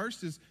 the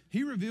first is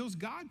he reveals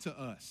God to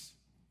us.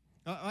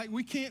 Like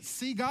we can't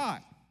see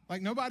God.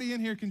 Like nobody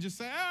in here can just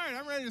say, all right,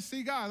 I'm ready to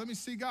see God. Let me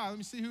see God. Let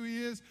me see who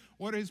he is,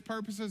 what his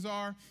purposes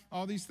are,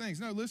 all these things.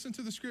 No, listen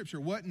to the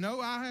scripture. What no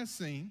eye has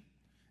seen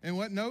and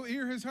what no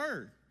ear has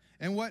heard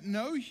and what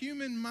no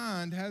human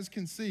mind has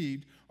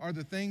conceived are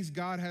the things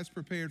God has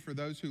prepared for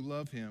those who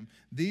love him.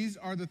 These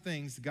are the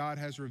things God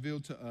has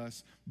revealed to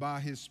us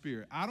by his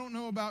Spirit. I don't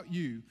know about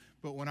you,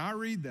 but when I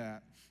read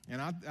that, and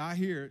I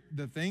hear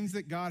the things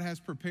that God has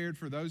prepared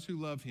for those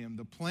who love him,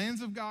 the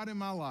plans of God in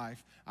my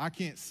life, I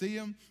can't see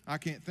them, I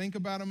can't think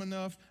about them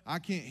enough, I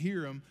can't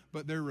hear them,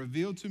 but they're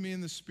revealed to me in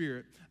the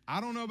Spirit.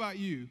 I don't know about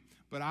you,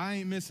 but I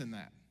ain't missing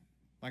that.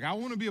 Like I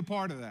want to be a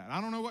part of that.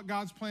 I don't know what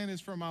God's plan is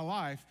for my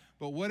life,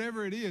 but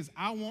whatever it is,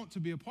 I want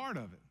to be a part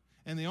of it.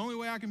 And the only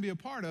way I can be a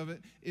part of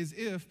it is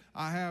if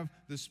I have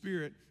the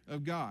Spirit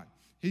of God.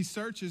 He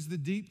searches the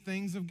deep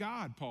things of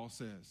God, Paul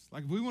says.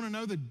 Like if we want to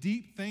know the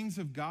deep things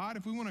of God,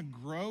 if we want to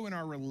grow in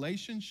our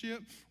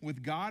relationship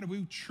with God, if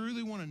we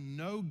truly want to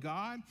know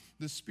God,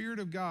 the Spirit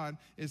of God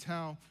is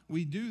how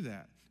we do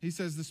that. He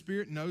says the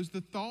Spirit knows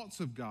the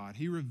thoughts of God.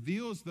 He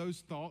reveals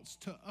those thoughts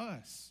to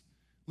us.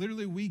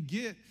 Literally, we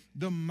get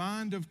the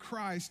mind of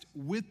Christ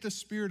with the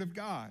Spirit of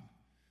God.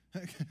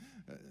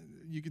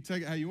 You can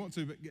take it how you want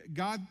to, but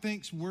God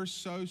thinks we're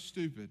so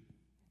stupid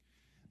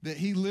that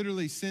he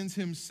literally sends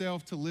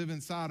himself to live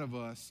inside of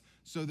us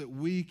so that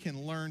we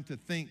can learn to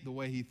think the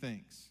way he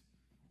thinks.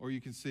 Or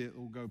you can see it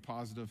will go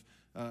positive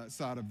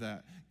side of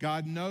that.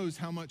 God knows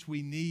how much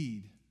we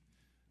need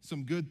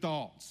some good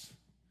thoughts.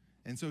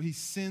 And so he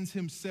sends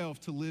himself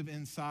to live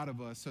inside of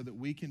us so that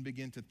we can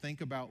begin to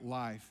think about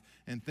life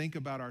and think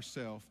about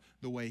ourselves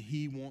the way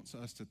he wants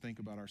us to think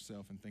about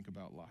ourselves and think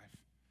about life.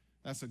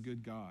 That's a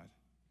good God.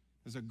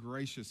 is a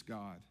gracious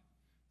God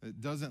that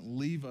doesn't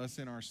leave us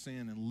in our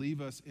sin and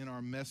leave us in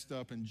our messed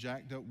up and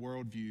jacked up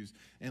worldviews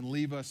and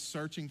leave us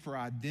searching for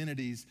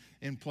identities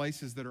in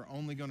places that are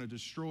only going to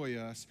destroy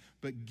us,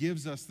 but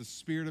gives us the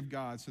Spirit of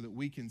God so that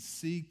we can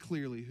see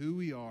clearly who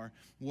we are,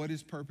 what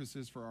His purpose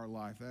is for our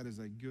life. That is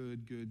a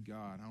good, good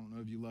God. I don't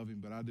know if you love Him,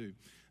 but I do.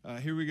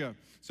 Here we go.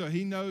 So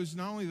He knows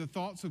not only the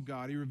thoughts of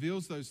God, He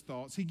reveals those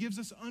thoughts. He gives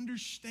us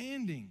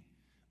understanding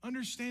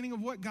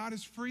of what God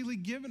has freely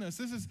given us.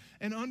 This is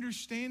an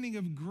understanding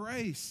of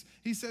grace.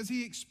 He says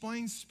He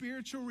explains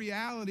spiritual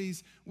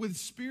realities with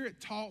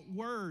Spirit-taught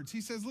words.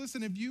 He says,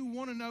 listen, if you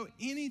want to know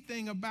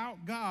anything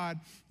about God,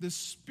 the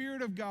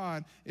Spirit of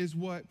God is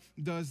what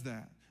does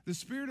that. The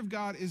Spirit of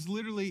God is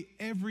literally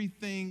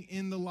everything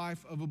in the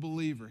life of a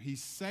believer. He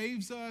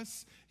saves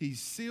us. He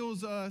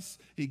seals us.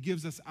 He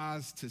gives us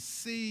eyes to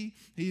see.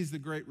 He is the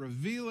great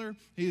revealer.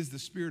 He is the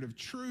Spirit of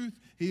truth.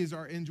 He is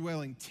our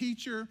indwelling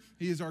teacher.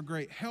 He is our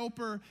great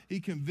helper. He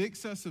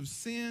convicts us of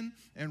sin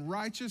and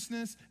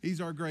righteousness. He's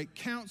our great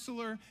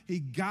counselor. He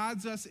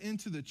guides us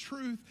into the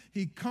truth.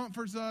 He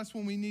comforts us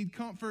when we need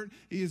comfort.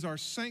 He is our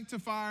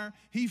sanctifier.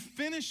 He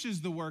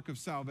finishes the work of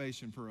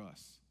salvation for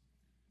us.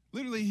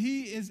 Literally,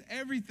 He is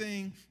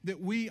everything that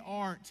we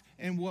aren't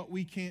and what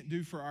we can't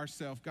do for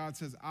ourselves. God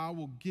says, I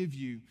will give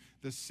you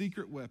the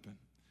secret weapon.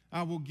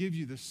 I will give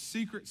you the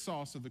secret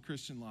sauce of the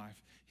Christian life.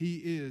 He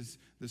is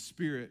the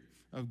Spirit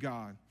of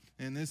God.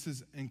 And this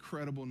is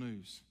incredible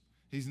news.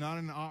 He's not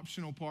an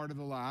optional part of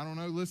the lie. I don't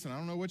know, listen, I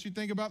don't know what you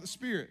think about the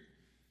Spirit.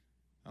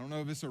 I don't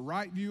know if it's a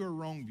right view or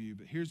wrong view,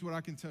 but here's what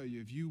I can tell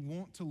you. If you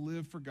want to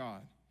live for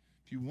God,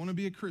 if you want to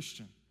be a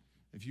Christian,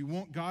 if you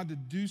want God to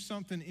do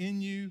something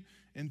in you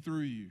and through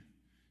you,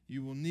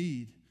 you will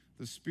need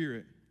the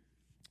Spirit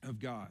of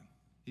God.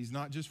 He's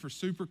not just for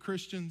super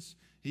Christians.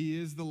 He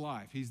is the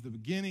life. He's the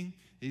beginning.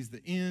 He's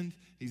the end.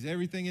 He's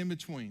everything in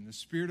between. The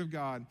Spirit of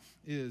God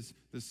is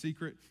the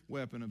secret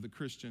weapon of the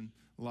Christian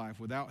life.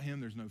 Without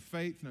Him, there's no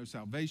faith, no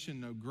salvation,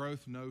 no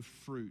growth, no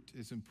fruit.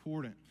 It's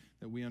important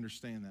that we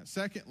understand that.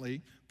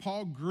 Secondly,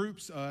 Paul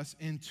groups us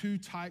in two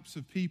types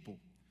of people.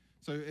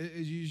 So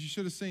as you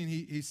should have seen,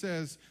 he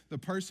says the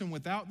person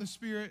without the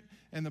Spirit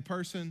and the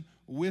person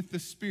with the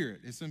Spirit.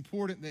 It's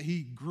important that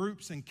he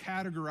groups and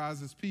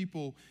categorizes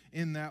people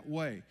in that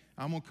way.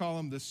 I'm going to call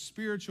him the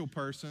spiritual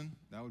person.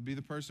 That would be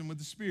the person with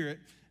the Spirit.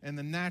 And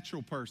the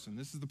natural person.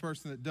 This is the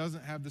person that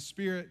doesn't have the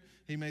Spirit.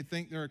 He may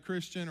think they're a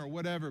Christian or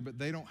whatever, but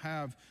they don't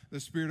have the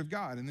Spirit of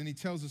God. And then he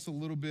tells us a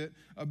little bit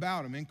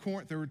about them. In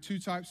Corinth, there were two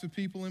types of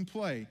people in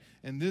play.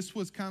 And this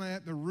was kind of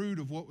at the root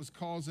of what was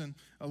causing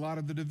a lot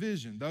of the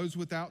division. Those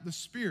without the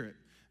Spirit.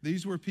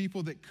 These were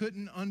people that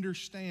couldn't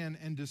understand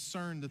and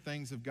discern the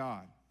things of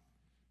God.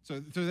 So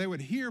they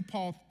would hear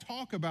Paul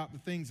talk about the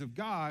things of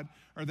God,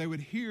 or they would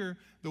hear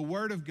the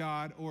word of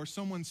God, or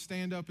someone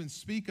stand up and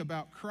speak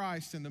about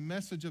Christ and the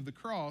message of the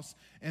cross,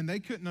 and they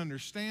couldn't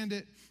understand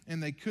it,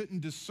 and they couldn't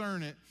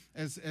discern it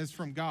as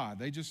from God.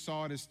 They just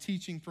saw it as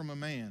teaching from a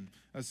man,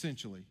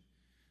 essentially.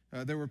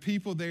 There were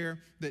people there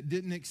that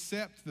didn't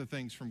accept the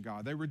things from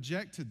God. They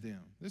rejected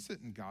them. This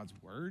isn't God's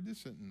word. This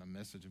isn't the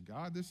message of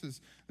God. This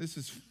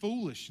is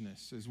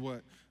foolishness, is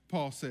what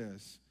Paul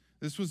says.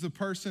 This was the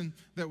person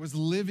that was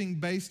living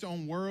based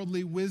on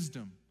worldly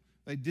wisdom.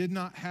 They did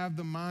not have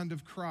the mind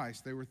of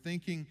Christ. They were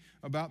thinking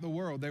about the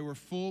world. They were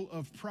full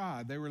of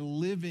pride. They were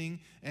living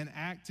and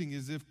acting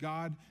as if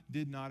God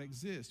did not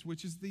exist,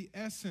 which is the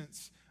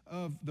essence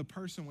of the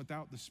person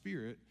without the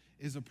Spirit,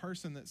 is a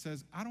person that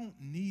says, I don't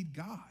need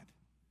God.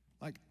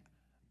 Like,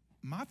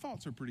 my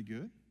thoughts are pretty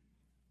good.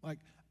 Like,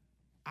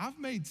 I've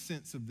made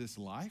sense of this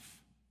life.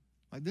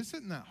 Like, this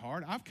isn't that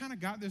hard. I've kind of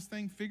got this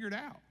thing figured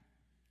out.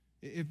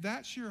 If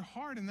that's your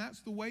heart and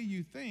that's the way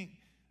you think,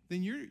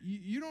 then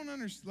you don't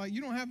understand, like, you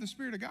don't have the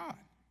Spirit of God.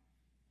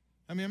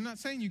 I mean, I'm not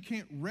saying you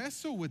can't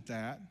wrestle with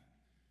that,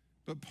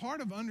 but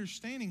part of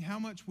understanding how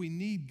much we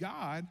need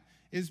God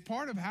is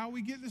part of how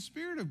we get the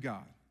Spirit of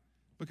God.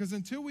 Because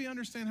until we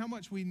understand how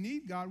much we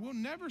need God, we'll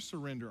never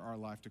surrender our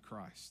life to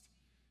Christ.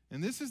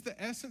 And this is the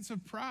essence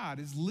of pride,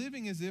 is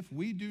living as if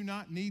we do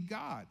not need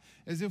God,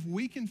 as if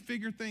we can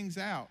figure things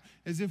out,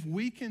 as if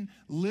we can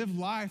live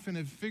life and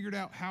have figured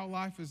out how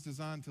life is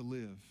designed to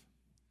live.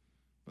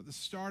 But the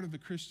start of the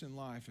Christian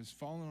life is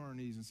falling on our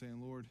knees and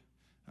saying, Lord,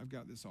 I've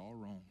got this all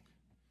wrong.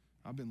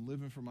 I've been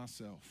living for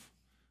myself.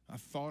 I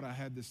thought I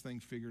had this thing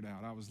figured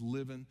out. I was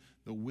living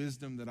the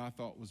wisdom that I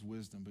thought was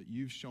wisdom, but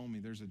you've shown me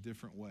there's a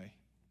different way.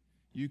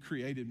 You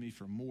created me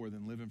for more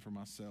than living for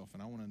myself,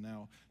 and I want to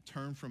now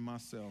turn from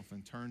myself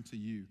and turn to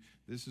you.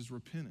 This is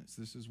repentance.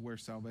 This is where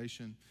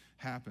salvation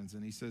happens.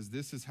 And he says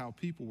this is how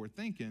people were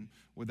thinking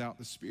without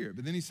the Spirit.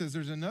 But then he says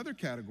there's another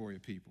category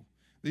of people.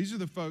 These are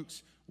the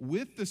folks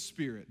with the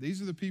Spirit.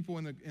 These are the people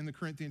in the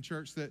Corinthian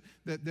church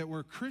that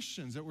were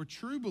Christians, that were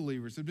true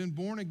believers, had been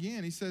born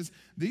again. He says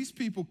these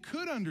people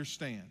could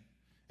understand,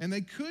 and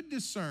they could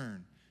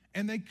discern,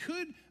 and they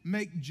could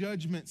make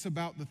judgments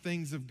about the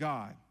things of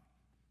God.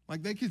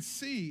 Like they could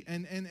see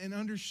and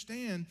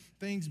understand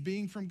things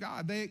being from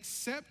God. They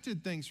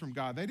accepted things from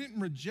God. They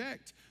didn't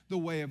reject the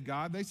way of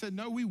God. They said,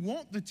 no, we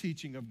want the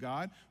teaching of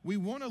God. We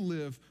want to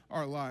live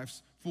our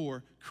lives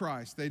for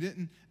Christ. They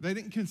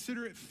didn't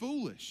consider it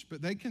foolish,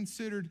 but they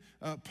considered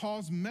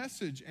Paul's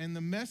message and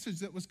the message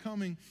that was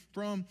coming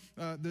from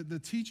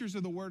the teachers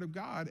of the Word of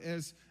God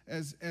as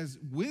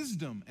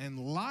wisdom and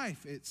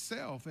life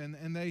itself.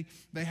 And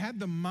they had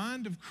the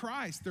mind of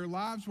Christ. Their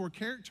lives were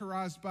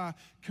characterized by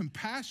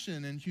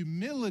compassion and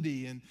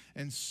humility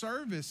and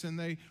service, and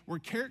they were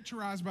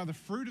characterized by the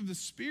fruit of the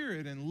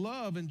Spirit and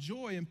love and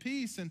joy and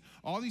peace, and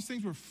all these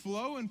things were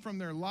flowing from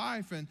their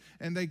life,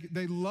 and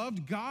they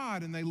loved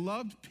God and they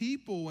loved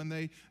people, and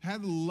they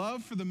had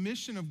love for the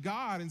mission of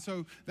God. And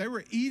so they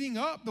were eating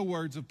up the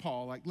words of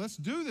Paul. Like, let's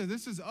do this.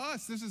 This is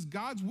us. This is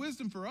God's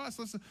wisdom for us.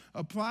 Let's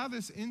apply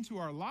this into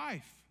our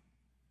life.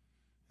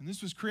 And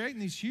this was creating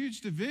these huge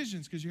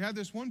divisions because you had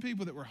this one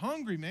people that were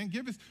hungry, man.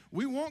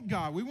 We want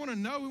God. We want to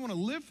know. We want to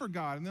live for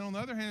God. And then on the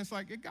other hand, it's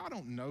like, God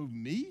don't know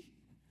me.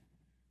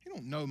 He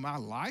don't know my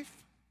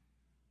life.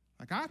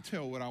 Like, I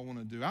tell what I want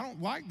to do. I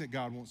don't like that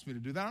God wants me to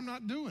do that. I'm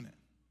not doing it.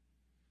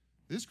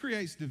 This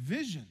creates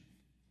division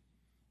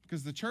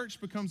because the church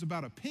becomes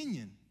about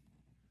opinion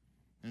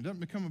and it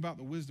doesn't become about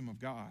the wisdom of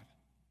God.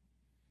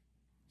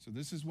 So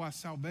this is why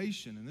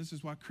salvation, and this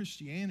is why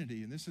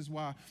Christianity, and this is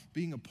why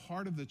being a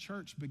part of the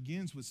church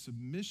begins with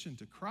submission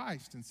to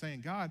Christ and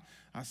saying, God,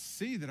 I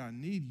see that I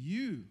need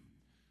you.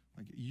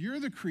 Like, you're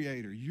the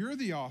creator. You're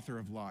the author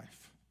of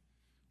life.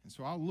 And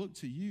so I'll look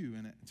to you,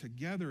 and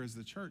together as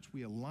the church,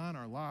 we align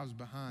our lives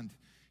behind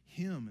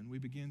him, and we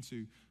begin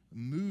to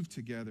move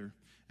together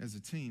as a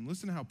team.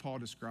 Listen to how Paul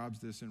describes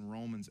this in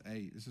Romans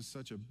 8. This is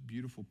such a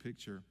beautiful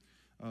picture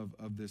of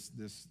this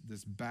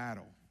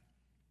battle.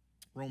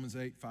 Romans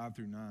 8, 5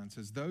 through 9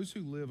 says, those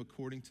who live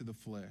according to the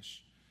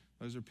flesh,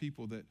 those are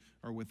people that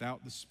are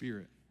without the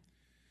Spirit,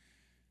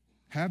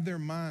 have their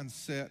minds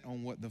set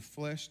on what the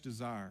flesh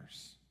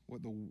desires,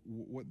 what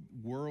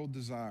world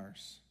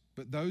desires.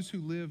 But those who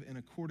live in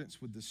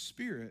accordance with the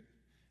Spirit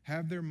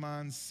have their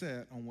minds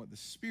set on what the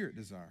Spirit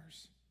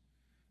desires.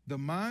 The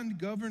mind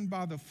governed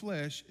by the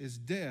flesh is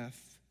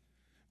death,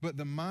 but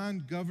the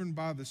mind governed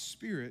by the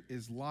Spirit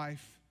is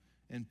life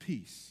and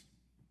peace.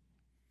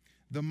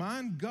 The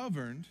mind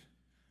governed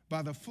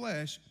by the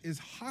flesh is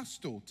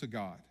hostile to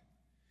God.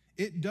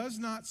 It does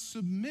not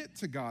submit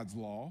to God's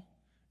law,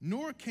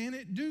 nor can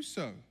it do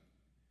so.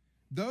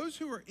 Those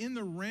who are in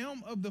the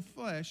realm of the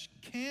flesh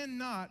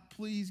cannot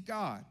please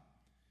God.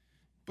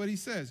 But he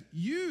says,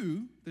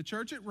 you, the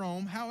church at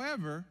Rome,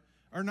 however,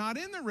 are not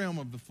in the realm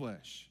of the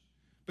flesh,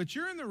 but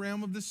you're in the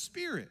realm of the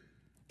Spirit,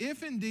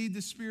 if indeed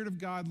the Spirit of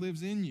God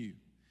lives in you.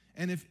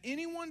 And if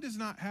anyone does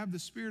not have the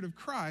Spirit of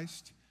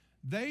Christ,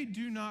 they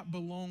do not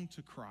belong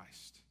to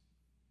Christ.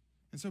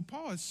 And so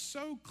Paul is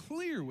so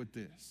clear with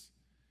this.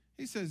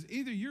 He says,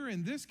 either you're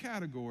in this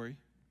category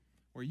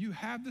where you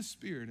have the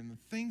Spirit and the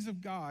things of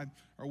God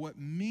are what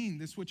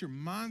this is what your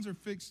minds are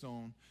fixed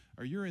on,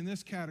 or you're in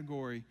this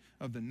category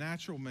of the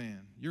natural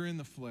man. You're in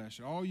the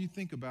flesh. All you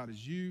think about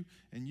is you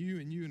and you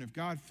and you. And if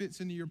God fits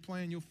into your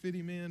plan, you'll fit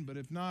him in. But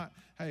if not,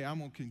 hey, I'm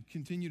going to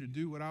continue to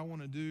do what I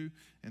want to do.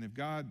 And if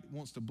God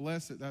wants to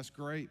bless it, that's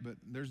great. But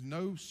there's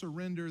no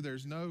surrender.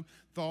 There's no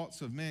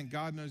thoughts of, man,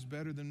 God knows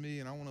better than me,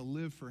 and I want to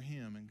live for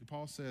him. And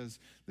Paul says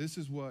this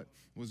is what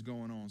was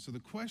going on. So the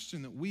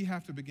question that we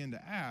have to begin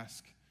to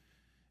ask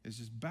is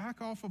just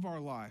back off of our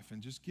life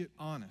and just get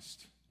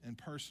honest and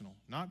personal.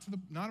 Not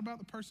about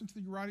the person to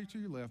your right or to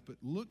your left, but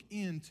look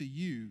into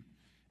you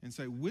and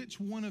say, which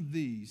one of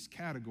these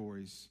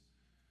categories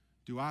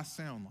do I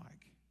sound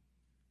like?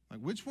 Like,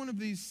 which one of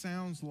these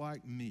sounds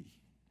like me?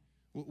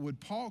 Would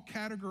Paul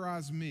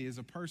categorize me as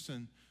a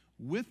person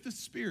with the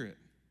Spirit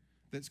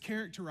that's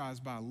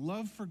characterized by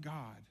love for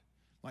God,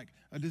 like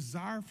a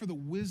desire for the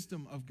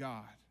wisdom of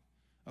God,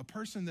 a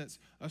person that's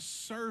a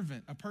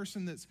servant, a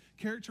person that's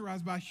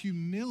characterized by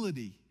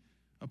humility,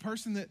 a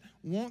person that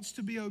wants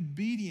to be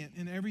obedient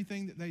in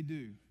everything that they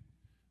do?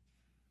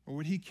 Or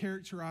would he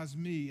characterize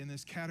me in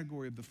this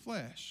category of the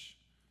flesh,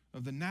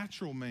 of the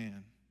natural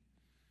man,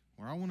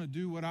 where I want to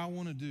do what I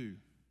want to do,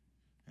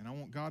 and I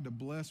want God to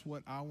bless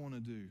what I want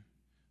to do?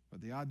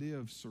 But the idea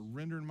of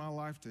surrendering my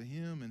life to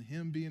him and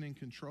him being in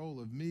control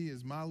of me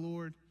as my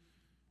Lord,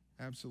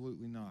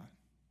 absolutely not.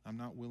 I'm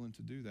not willing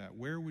to do that.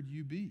 Where would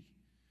you be?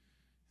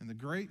 And the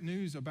great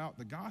news about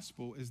the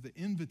gospel is the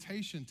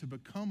invitation to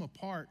become a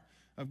part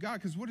of God.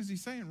 Because what does he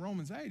say in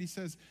Romans 8? He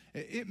says,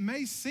 it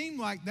may seem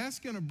like that's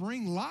going to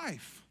bring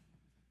life,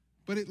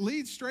 but it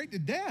leads straight to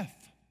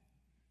death.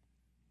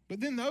 But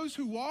then those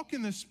who walk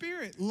in the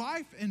Spirit,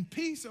 life and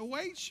peace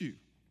awaits you.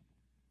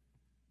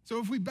 So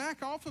if we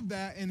back off of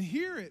that and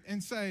hear it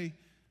and say,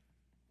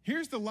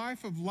 here's the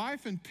life of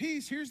life and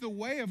peace, here's the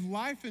way of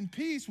life and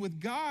peace with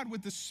God,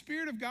 with the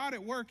Spirit of God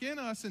at work in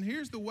us, and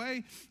here's the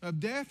way of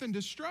death and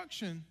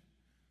destruction,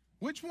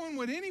 which one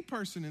would any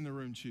person in the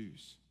room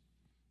choose?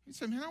 He'd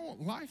say, man, I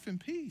want life and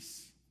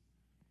peace.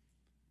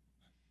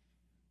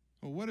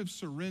 Well, what if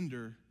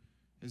surrender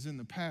is in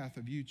the path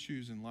of you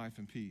choosing life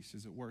and peace?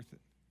 Is it worth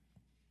it?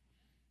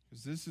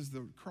 Because this is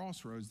the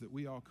crossroads that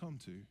we all come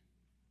to.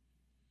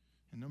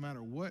 And no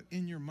matter what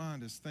in your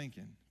mind is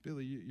thinking,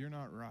 Billy, you're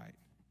not right.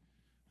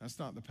 That's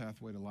not the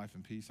pathway to life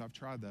and peace. I've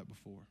tried that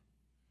before.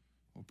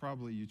 Well,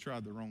 probably you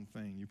tried the wrong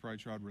thing. You probably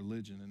tried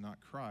religion and not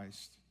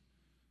Christ.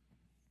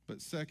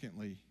 But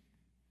secondly,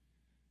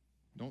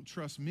 don't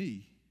trust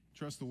me.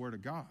 Trust the Word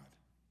of God.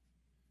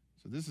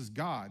 So this is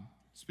God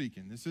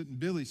speaking. This isn't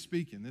Billy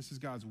speaking. This is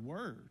God's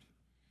Word.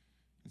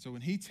 And so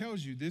when he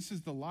tells you this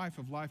is the life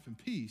of life and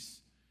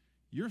peace,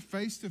 you're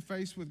face to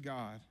face with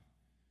God.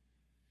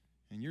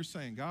 And you're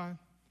saying, God,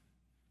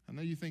 I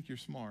know you think you're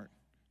smart.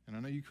 And I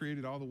know you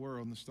created all the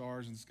world and the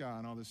stars and the sky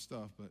and all this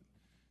stuff. But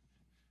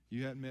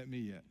you hadn't met me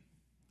yet.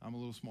 I'm a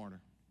little smarter.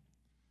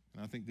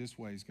 And I think this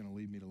way is going to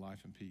lead me to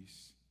life and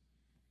peace.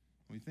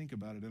 When you think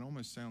about it, it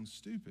almost sounds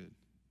stupid.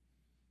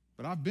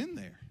 But I've been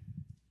there.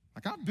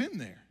 Like, I've been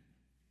there.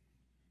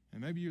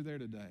 And maybe you're there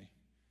today.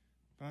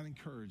 But I'd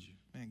encourage you.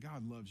 Man,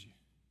 God loves you.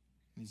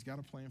 And he's got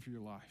a plan for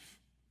your life.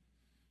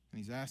 And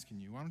he's asking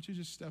you, why don't you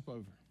just step over?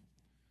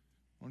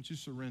 Why don't you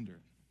surrender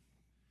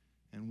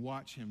it? And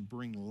watch him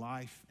bring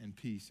life and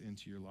peace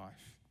into your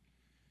life.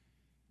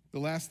 The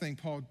last thing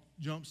Paul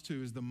jumps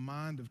to is the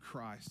mind of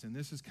Christ. And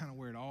this is kind of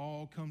where it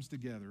all comes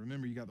together.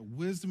 Remember, you got the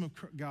wisdom of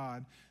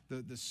God,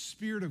 the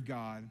Spirit of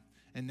God,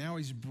 and now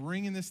he's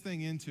bringing this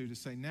thing into to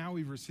say, now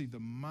we've received the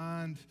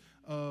mind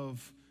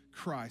of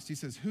Christ. He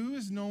says, who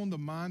has known the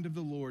mind of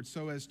the Lord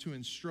so as to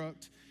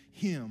instruct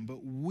him?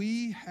 But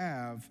we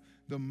have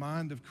the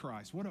mind of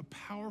Christ. What a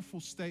powerful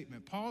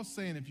statement. Paul's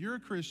saying, if you're a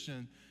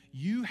Christian,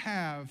 you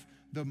have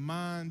the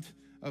mind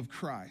of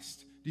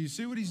Christ. Do you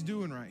see what he's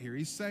doing right here?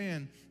 He's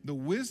saying the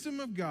wisdom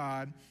of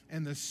God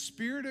and the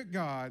Spirit of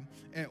God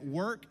at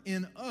work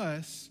in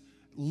us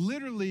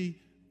literally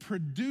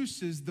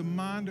produces the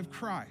mind of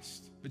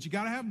Christ. But you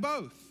got to have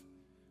both.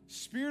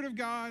 Spirit of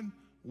God,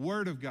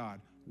 Word of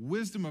God,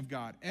 wisdom of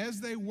God.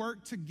 As they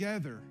work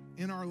together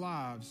in our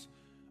lives,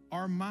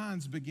 our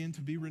minds begin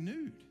to be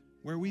renewed,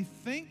 where we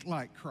think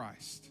like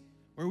Christ,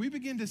 where we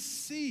begin to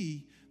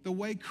see the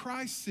way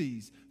Christ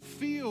sees,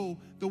 feel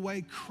the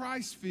way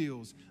Christ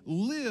feels,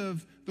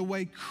 live the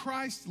way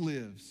Christ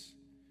lives.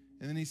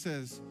 And then he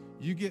says,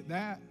 you get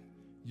that,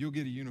 you'll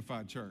get a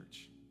unified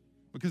church.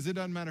 Because it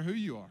doesn't matter who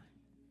you are.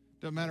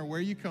 Doesn't matter where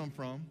you come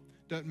from.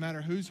 Doesn't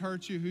matter who's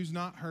hurt you, who's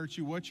not hurt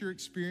you, what your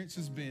experience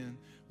has been.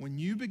 When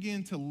you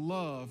begin to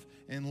love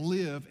and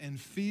live and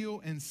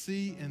feel and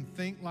see and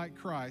think like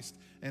Christ,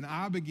 and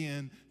I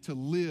begin to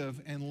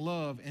live and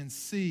love and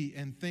see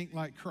and think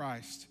like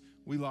Christ,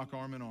 we lock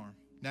arm in arm.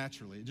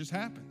 Naturally. It just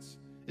happens.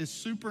 It's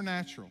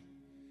supernatural.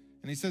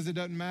 And he says it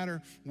doesn't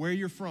matter where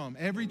you're from.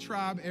 Every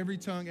tribe, every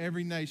tongue,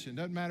 every nation.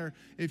 Doesn't matter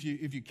if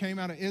you came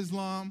out of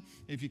Islam,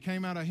 if you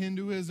came out of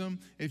Hinduism,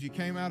 if you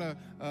came out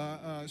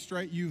of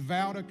straight, you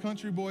vowed a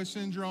country boy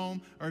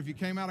syndrome, or if you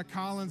came out of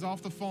Collins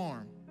off the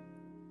farm,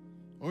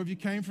 or if you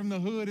came from the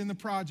hood in the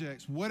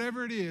projects.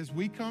 Whatever it is,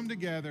 we come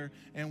together,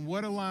 and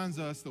what aligns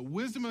us, the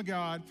wisdom of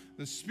God,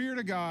 the Spirit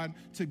of God,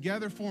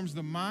 together forms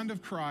the mind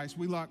of Christ.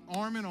 We lock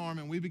arm in arm,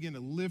 and we begin to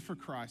live for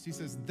Christ. He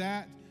says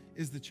that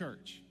is the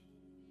church.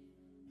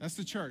 That's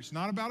the church.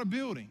 Not about a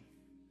building.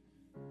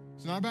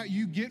 It's not about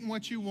you getting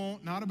what you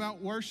want, not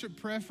about worship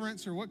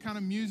preference or what kind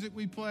of music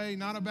we play,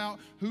 not about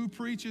who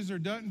preaches or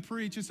doesn't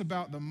preach. It's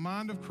about the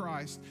mind of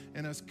Christ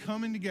and us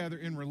coming together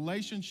in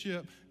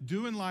relationship,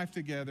 doing life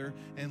together,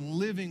 and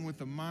living with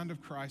the mind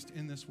of Christ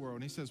in this world.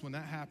 And he says when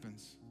that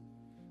happens,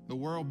 the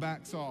world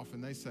backs off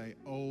and they say,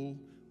 oh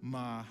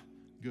my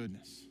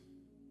goodness.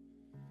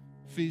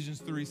 Ephesians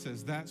 3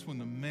 says that's when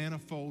the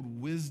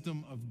manifold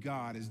wisdom of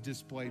God is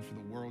displayed for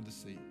the world to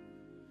see.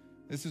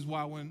 This is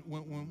why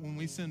when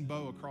we send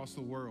Bo across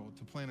the world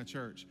to plant a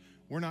church,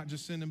 we're not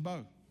just sending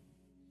Bo.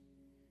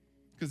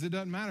 Because it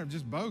doesn't matter if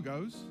just Bo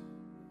goes.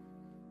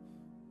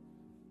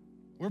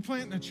 We're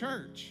planting a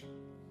church.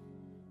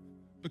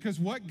 Because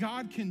what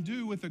God can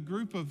do with a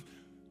group of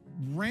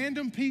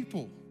random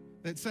people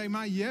that say,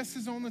 my yes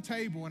is on the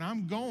table and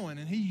I'm going,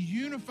 and he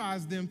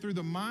unifies them through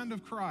the mind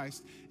of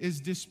Christ, is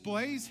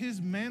displays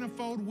his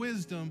manifold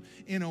wisdom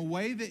in a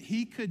way that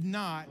he could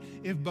not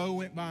if Bo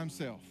went by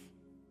himself.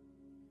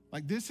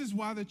 Like, this is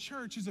why the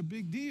church is a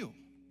big deal.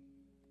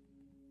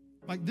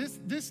 Like,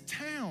 this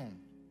town,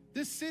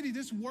 this city,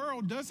 this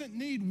world doesn't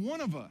need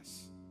one of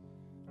us.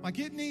 Like,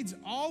 it needs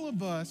all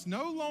of us,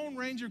 no Lone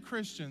Ranger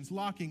Christians,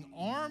 locking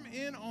arm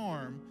in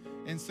arm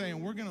and saying,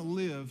 we're going to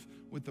live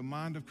with the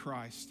mind of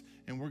Christ,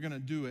 and we're going to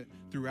do it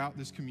throughout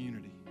this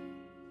community.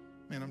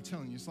 Man, I'm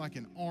telling you, it's like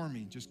an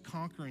army just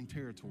conquering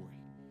territory.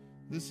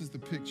 This is the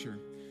picture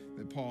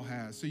that Paul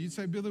has. So you'd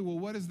say, Billy, well,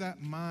 what does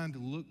that mind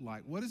look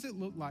like? What does it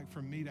look like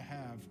for me to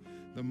have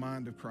the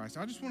mind of Christ?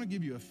 I just want to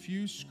give you a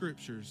few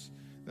scriptures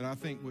that I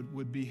think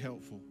would be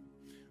helpful.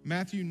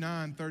 Matthew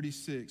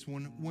 9:36,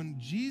 when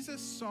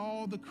Jesus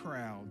saw the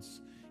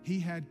crowds, he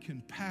had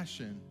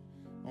compassion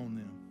on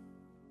them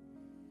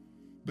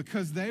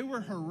because they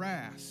were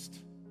harassed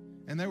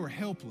and they were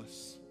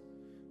helpless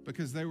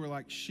because they were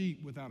like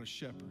sheep without a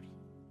shepherd.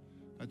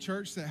 A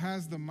church that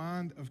has the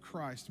mind of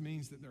Christ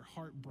means that their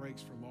heart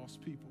breaks for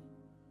lost people.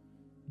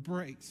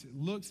 breaks.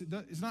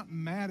 It's not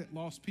mad at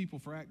lost people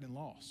for acting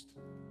lost.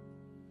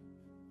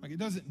 Like, it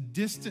doesn't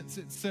distance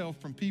itself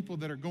from people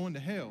that are going to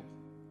hell.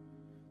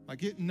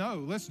 Like,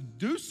 let's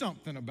do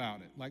something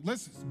about it. Like,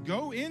 let's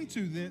go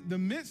into the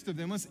midst of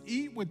them. Let's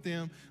eat with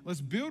them. Let's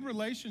build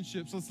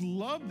relationships. Let's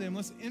love them.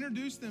 Let's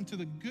introduce them to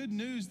the good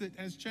news that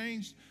has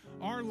changed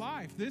our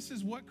life. This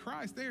is what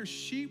Christ, they are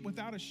sheep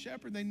without a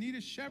shepherd. They need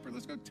a shepherd.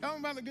 Let's go tell them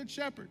about the good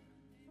shepherd.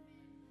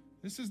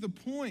 This is the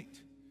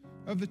point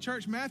of the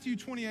church. Matthew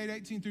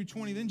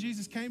 28:18-20. Then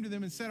Jesus came to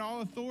them and said,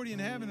 all authority in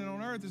heaven and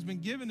on earth has been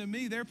given to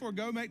me. Therefore,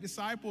 go make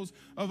disciples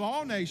of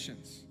all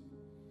nations.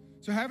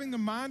 So having the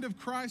mind of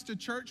Christ, a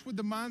church with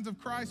the minds of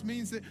Christ,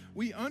 means that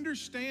we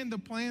understand the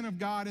plan of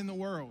God in the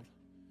world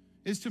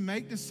is to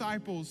make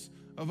disciples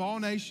of all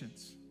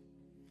nations.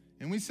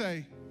 And we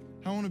say,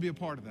 I want to be a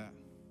part of that.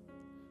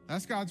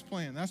 That's God's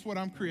plan. That's what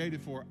I'm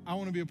created for. I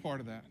want to be a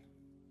part of that.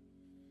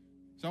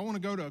 So I want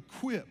to go to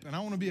equip, and I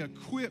want to be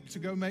equipped to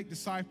go make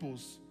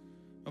disciples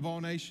of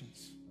all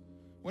nations.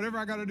 Whatever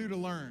I got to do to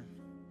learn,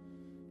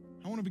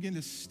 I want to begin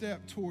to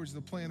step towards the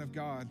plan of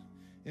God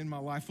in my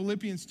life.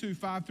 Philippians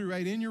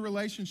 2:5-8. In your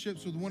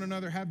relationships with one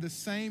another, have the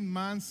same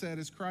mindset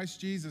as Christ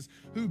Jesus,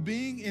 who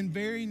being in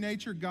very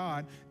nature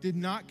God, did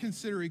not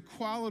consider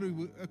equality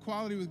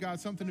with God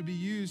something to be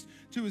used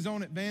to his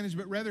own advantage,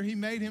 but rather he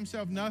made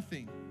himself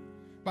nothing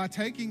by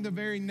taking the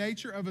very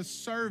nature of a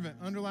servant,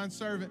 underline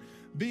servant,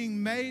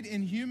 being made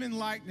in human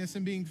likeness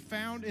and being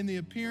found in the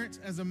appearance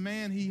as a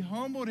man, he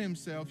humbled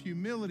himself,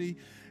 humility,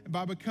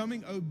 by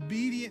becoming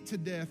obedient to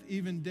death,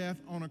 even death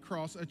on a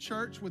cross. A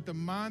church with the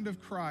mind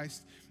of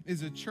Christ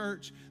is a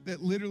church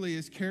that literally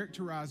is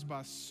characterized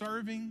by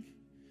serving,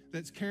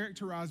 that's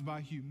characterized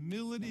by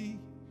humility,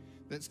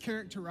 that's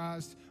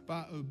characterized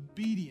by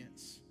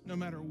obedience, no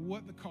matter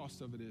what the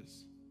cost of it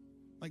is.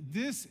 Like,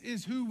 this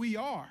is who we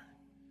are.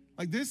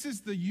 Like, this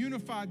is the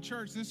unified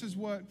church. This is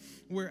what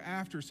we're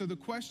after. So the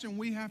question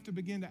we have to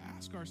begin to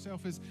ask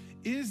ourselves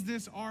is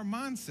this our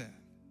mindset?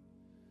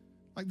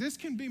 Like, this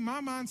can be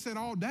my mindset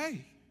all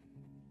day.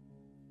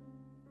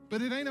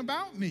 But it ain't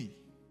about me.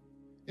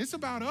 It's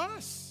about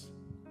us.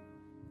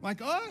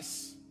 Like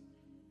us.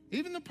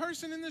 Even the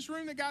person in this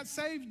room that got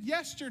saved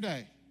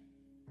yesterday.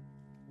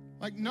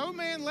 Like, no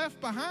man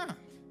left behind.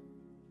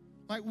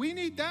 Like, we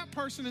need that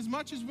person as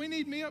much as we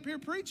need me up here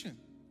preaching.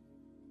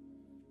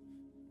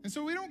 And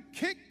so we don't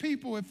kick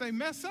people if they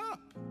mess up.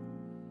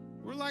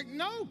 We're like,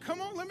 no, come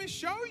on, let me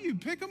show you.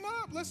 Pick them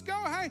up. Let's go.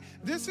 Hey,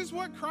 this is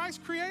what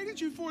Christ created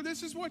you for.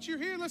 This is what you're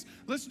here.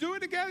 Let's do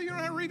it together. You don't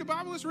know how to read the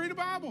Bible? Let's read the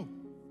Bible.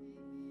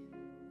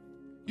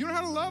 You don't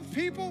know how to love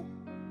people?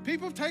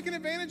 People have taken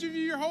advantage of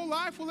you your whole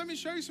life. Well, let me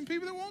show you some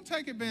people that won't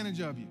take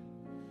advantage of you.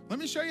 Let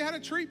me show you how to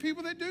treat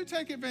people that do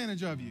take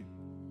advantage of you.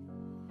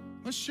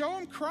 Let's show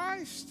them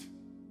Christ.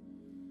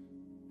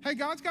 Hey,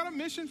 God's got a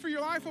mission for your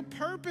life, a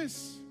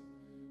purpose.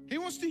 He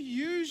wants to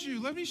use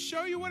you. Let me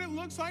show you what it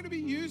looks like to be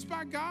used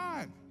by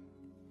God.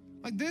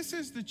 Like, this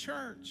is the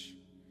church.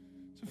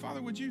 So,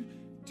 Father, would you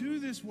do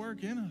this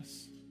work in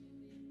us?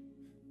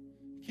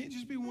 It can't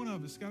just be one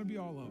of us. It's got to be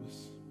all of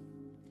us.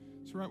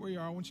 So right where you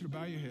are, I want you to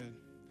bow your head.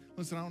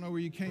 Listen, I don't know where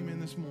you came in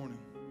this morning.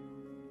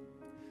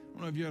 I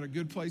don't know if you're at a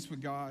good place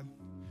with God,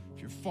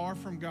 if you're far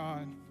from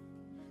God,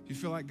 if you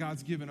feel like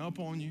God's given up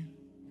on you,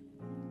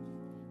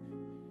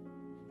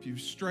 if you've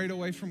strayed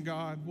away from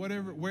God,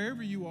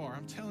 wherever you are,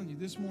 I'm telling you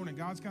this morning,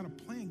 God's got a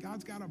plan.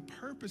 God's got a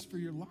purpose for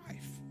your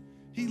life.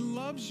 He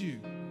loves you.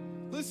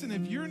 Listen,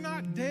 if you're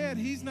not dead,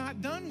 he's not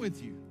done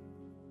with you.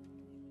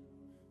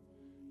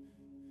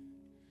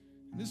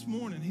 This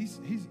morning, he's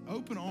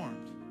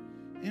open-armed.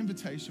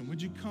 Invitation,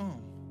 would you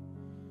come?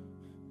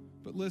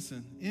 But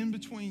listen, in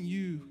between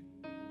you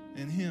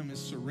and him is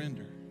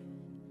surrender.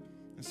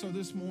 And so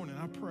this morning,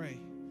 I pray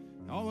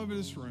all over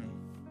this room,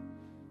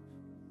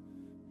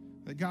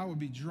 that God would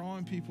be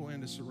drawing people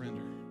into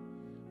surrender.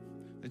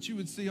 That you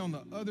would see on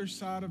the other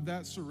side of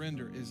that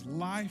surrender is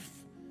life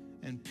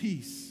and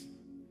peace.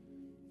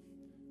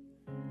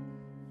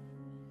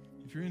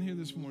 If you're in here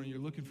this morning, you're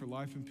looking for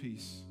life and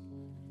peace,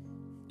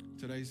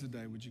 today's the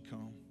day. Would you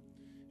come?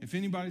 If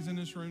anybody's in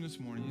this room this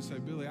morning, you say,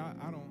 Billy, I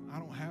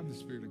don't have the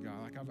Spirit of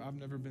God. Like, I've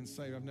never been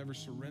saved. I've never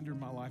surrendered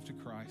my life to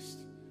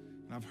Christ.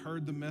 And I've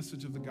heard the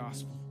message of the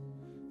gospel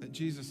that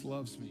Jesus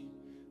loves me,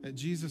 that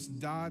Jesus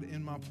died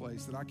in my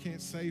place, that I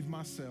can't save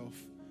myself.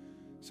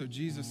 So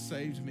Jesus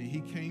saved me.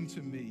 He came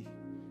to me.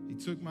 He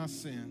took my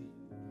sin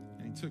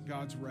and he took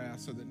God's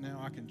wrath so that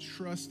now I can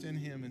trust in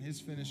him and his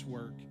finished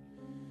work.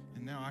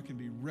 And now I can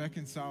be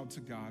reconciled to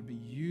God, be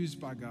used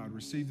by God,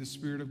 receive the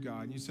Spirit of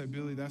God. And you say,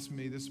 Billy, that's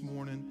me this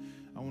morning.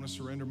 I want to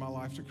surrender my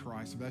life to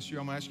Christ. If that's you,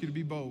 I'm going to ask you to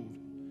be bold.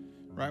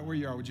 Right where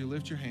you are, would you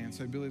lift your hand?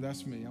 Say, Billy,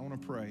 that's me. I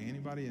want to pray.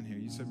 Anybody in here?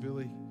 You say,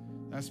 Billy,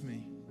 that's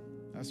me.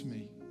 That's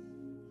me.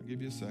 I'll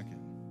give you a second.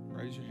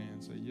 Raise your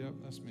hand. Say, yep,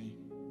 that's me.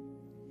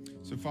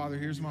 So, Father,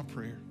 here's my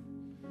prayer.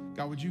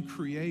 God, would you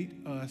create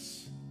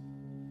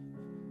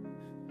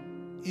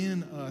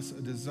in us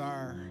a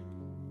desire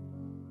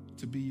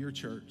to be your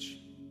church?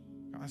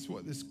 God, that's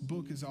what this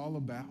book is all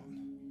about.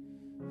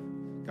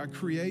 God,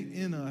 create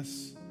in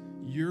us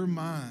your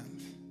mind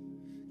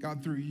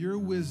God, through your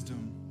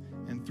wisdom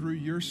and through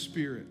your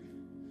Spirit,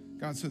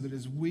 God, so that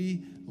as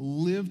we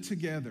live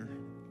together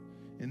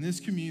in this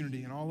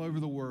community and all over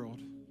the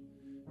world,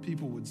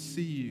 people would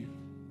see you.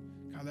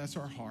 God, that's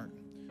our heart.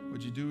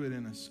 Would you do it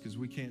in us? Because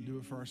we can't do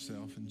it for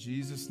ourselves. In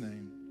Jesus'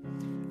 name,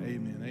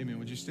 amen. Amen.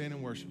 Would you stand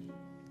and worship?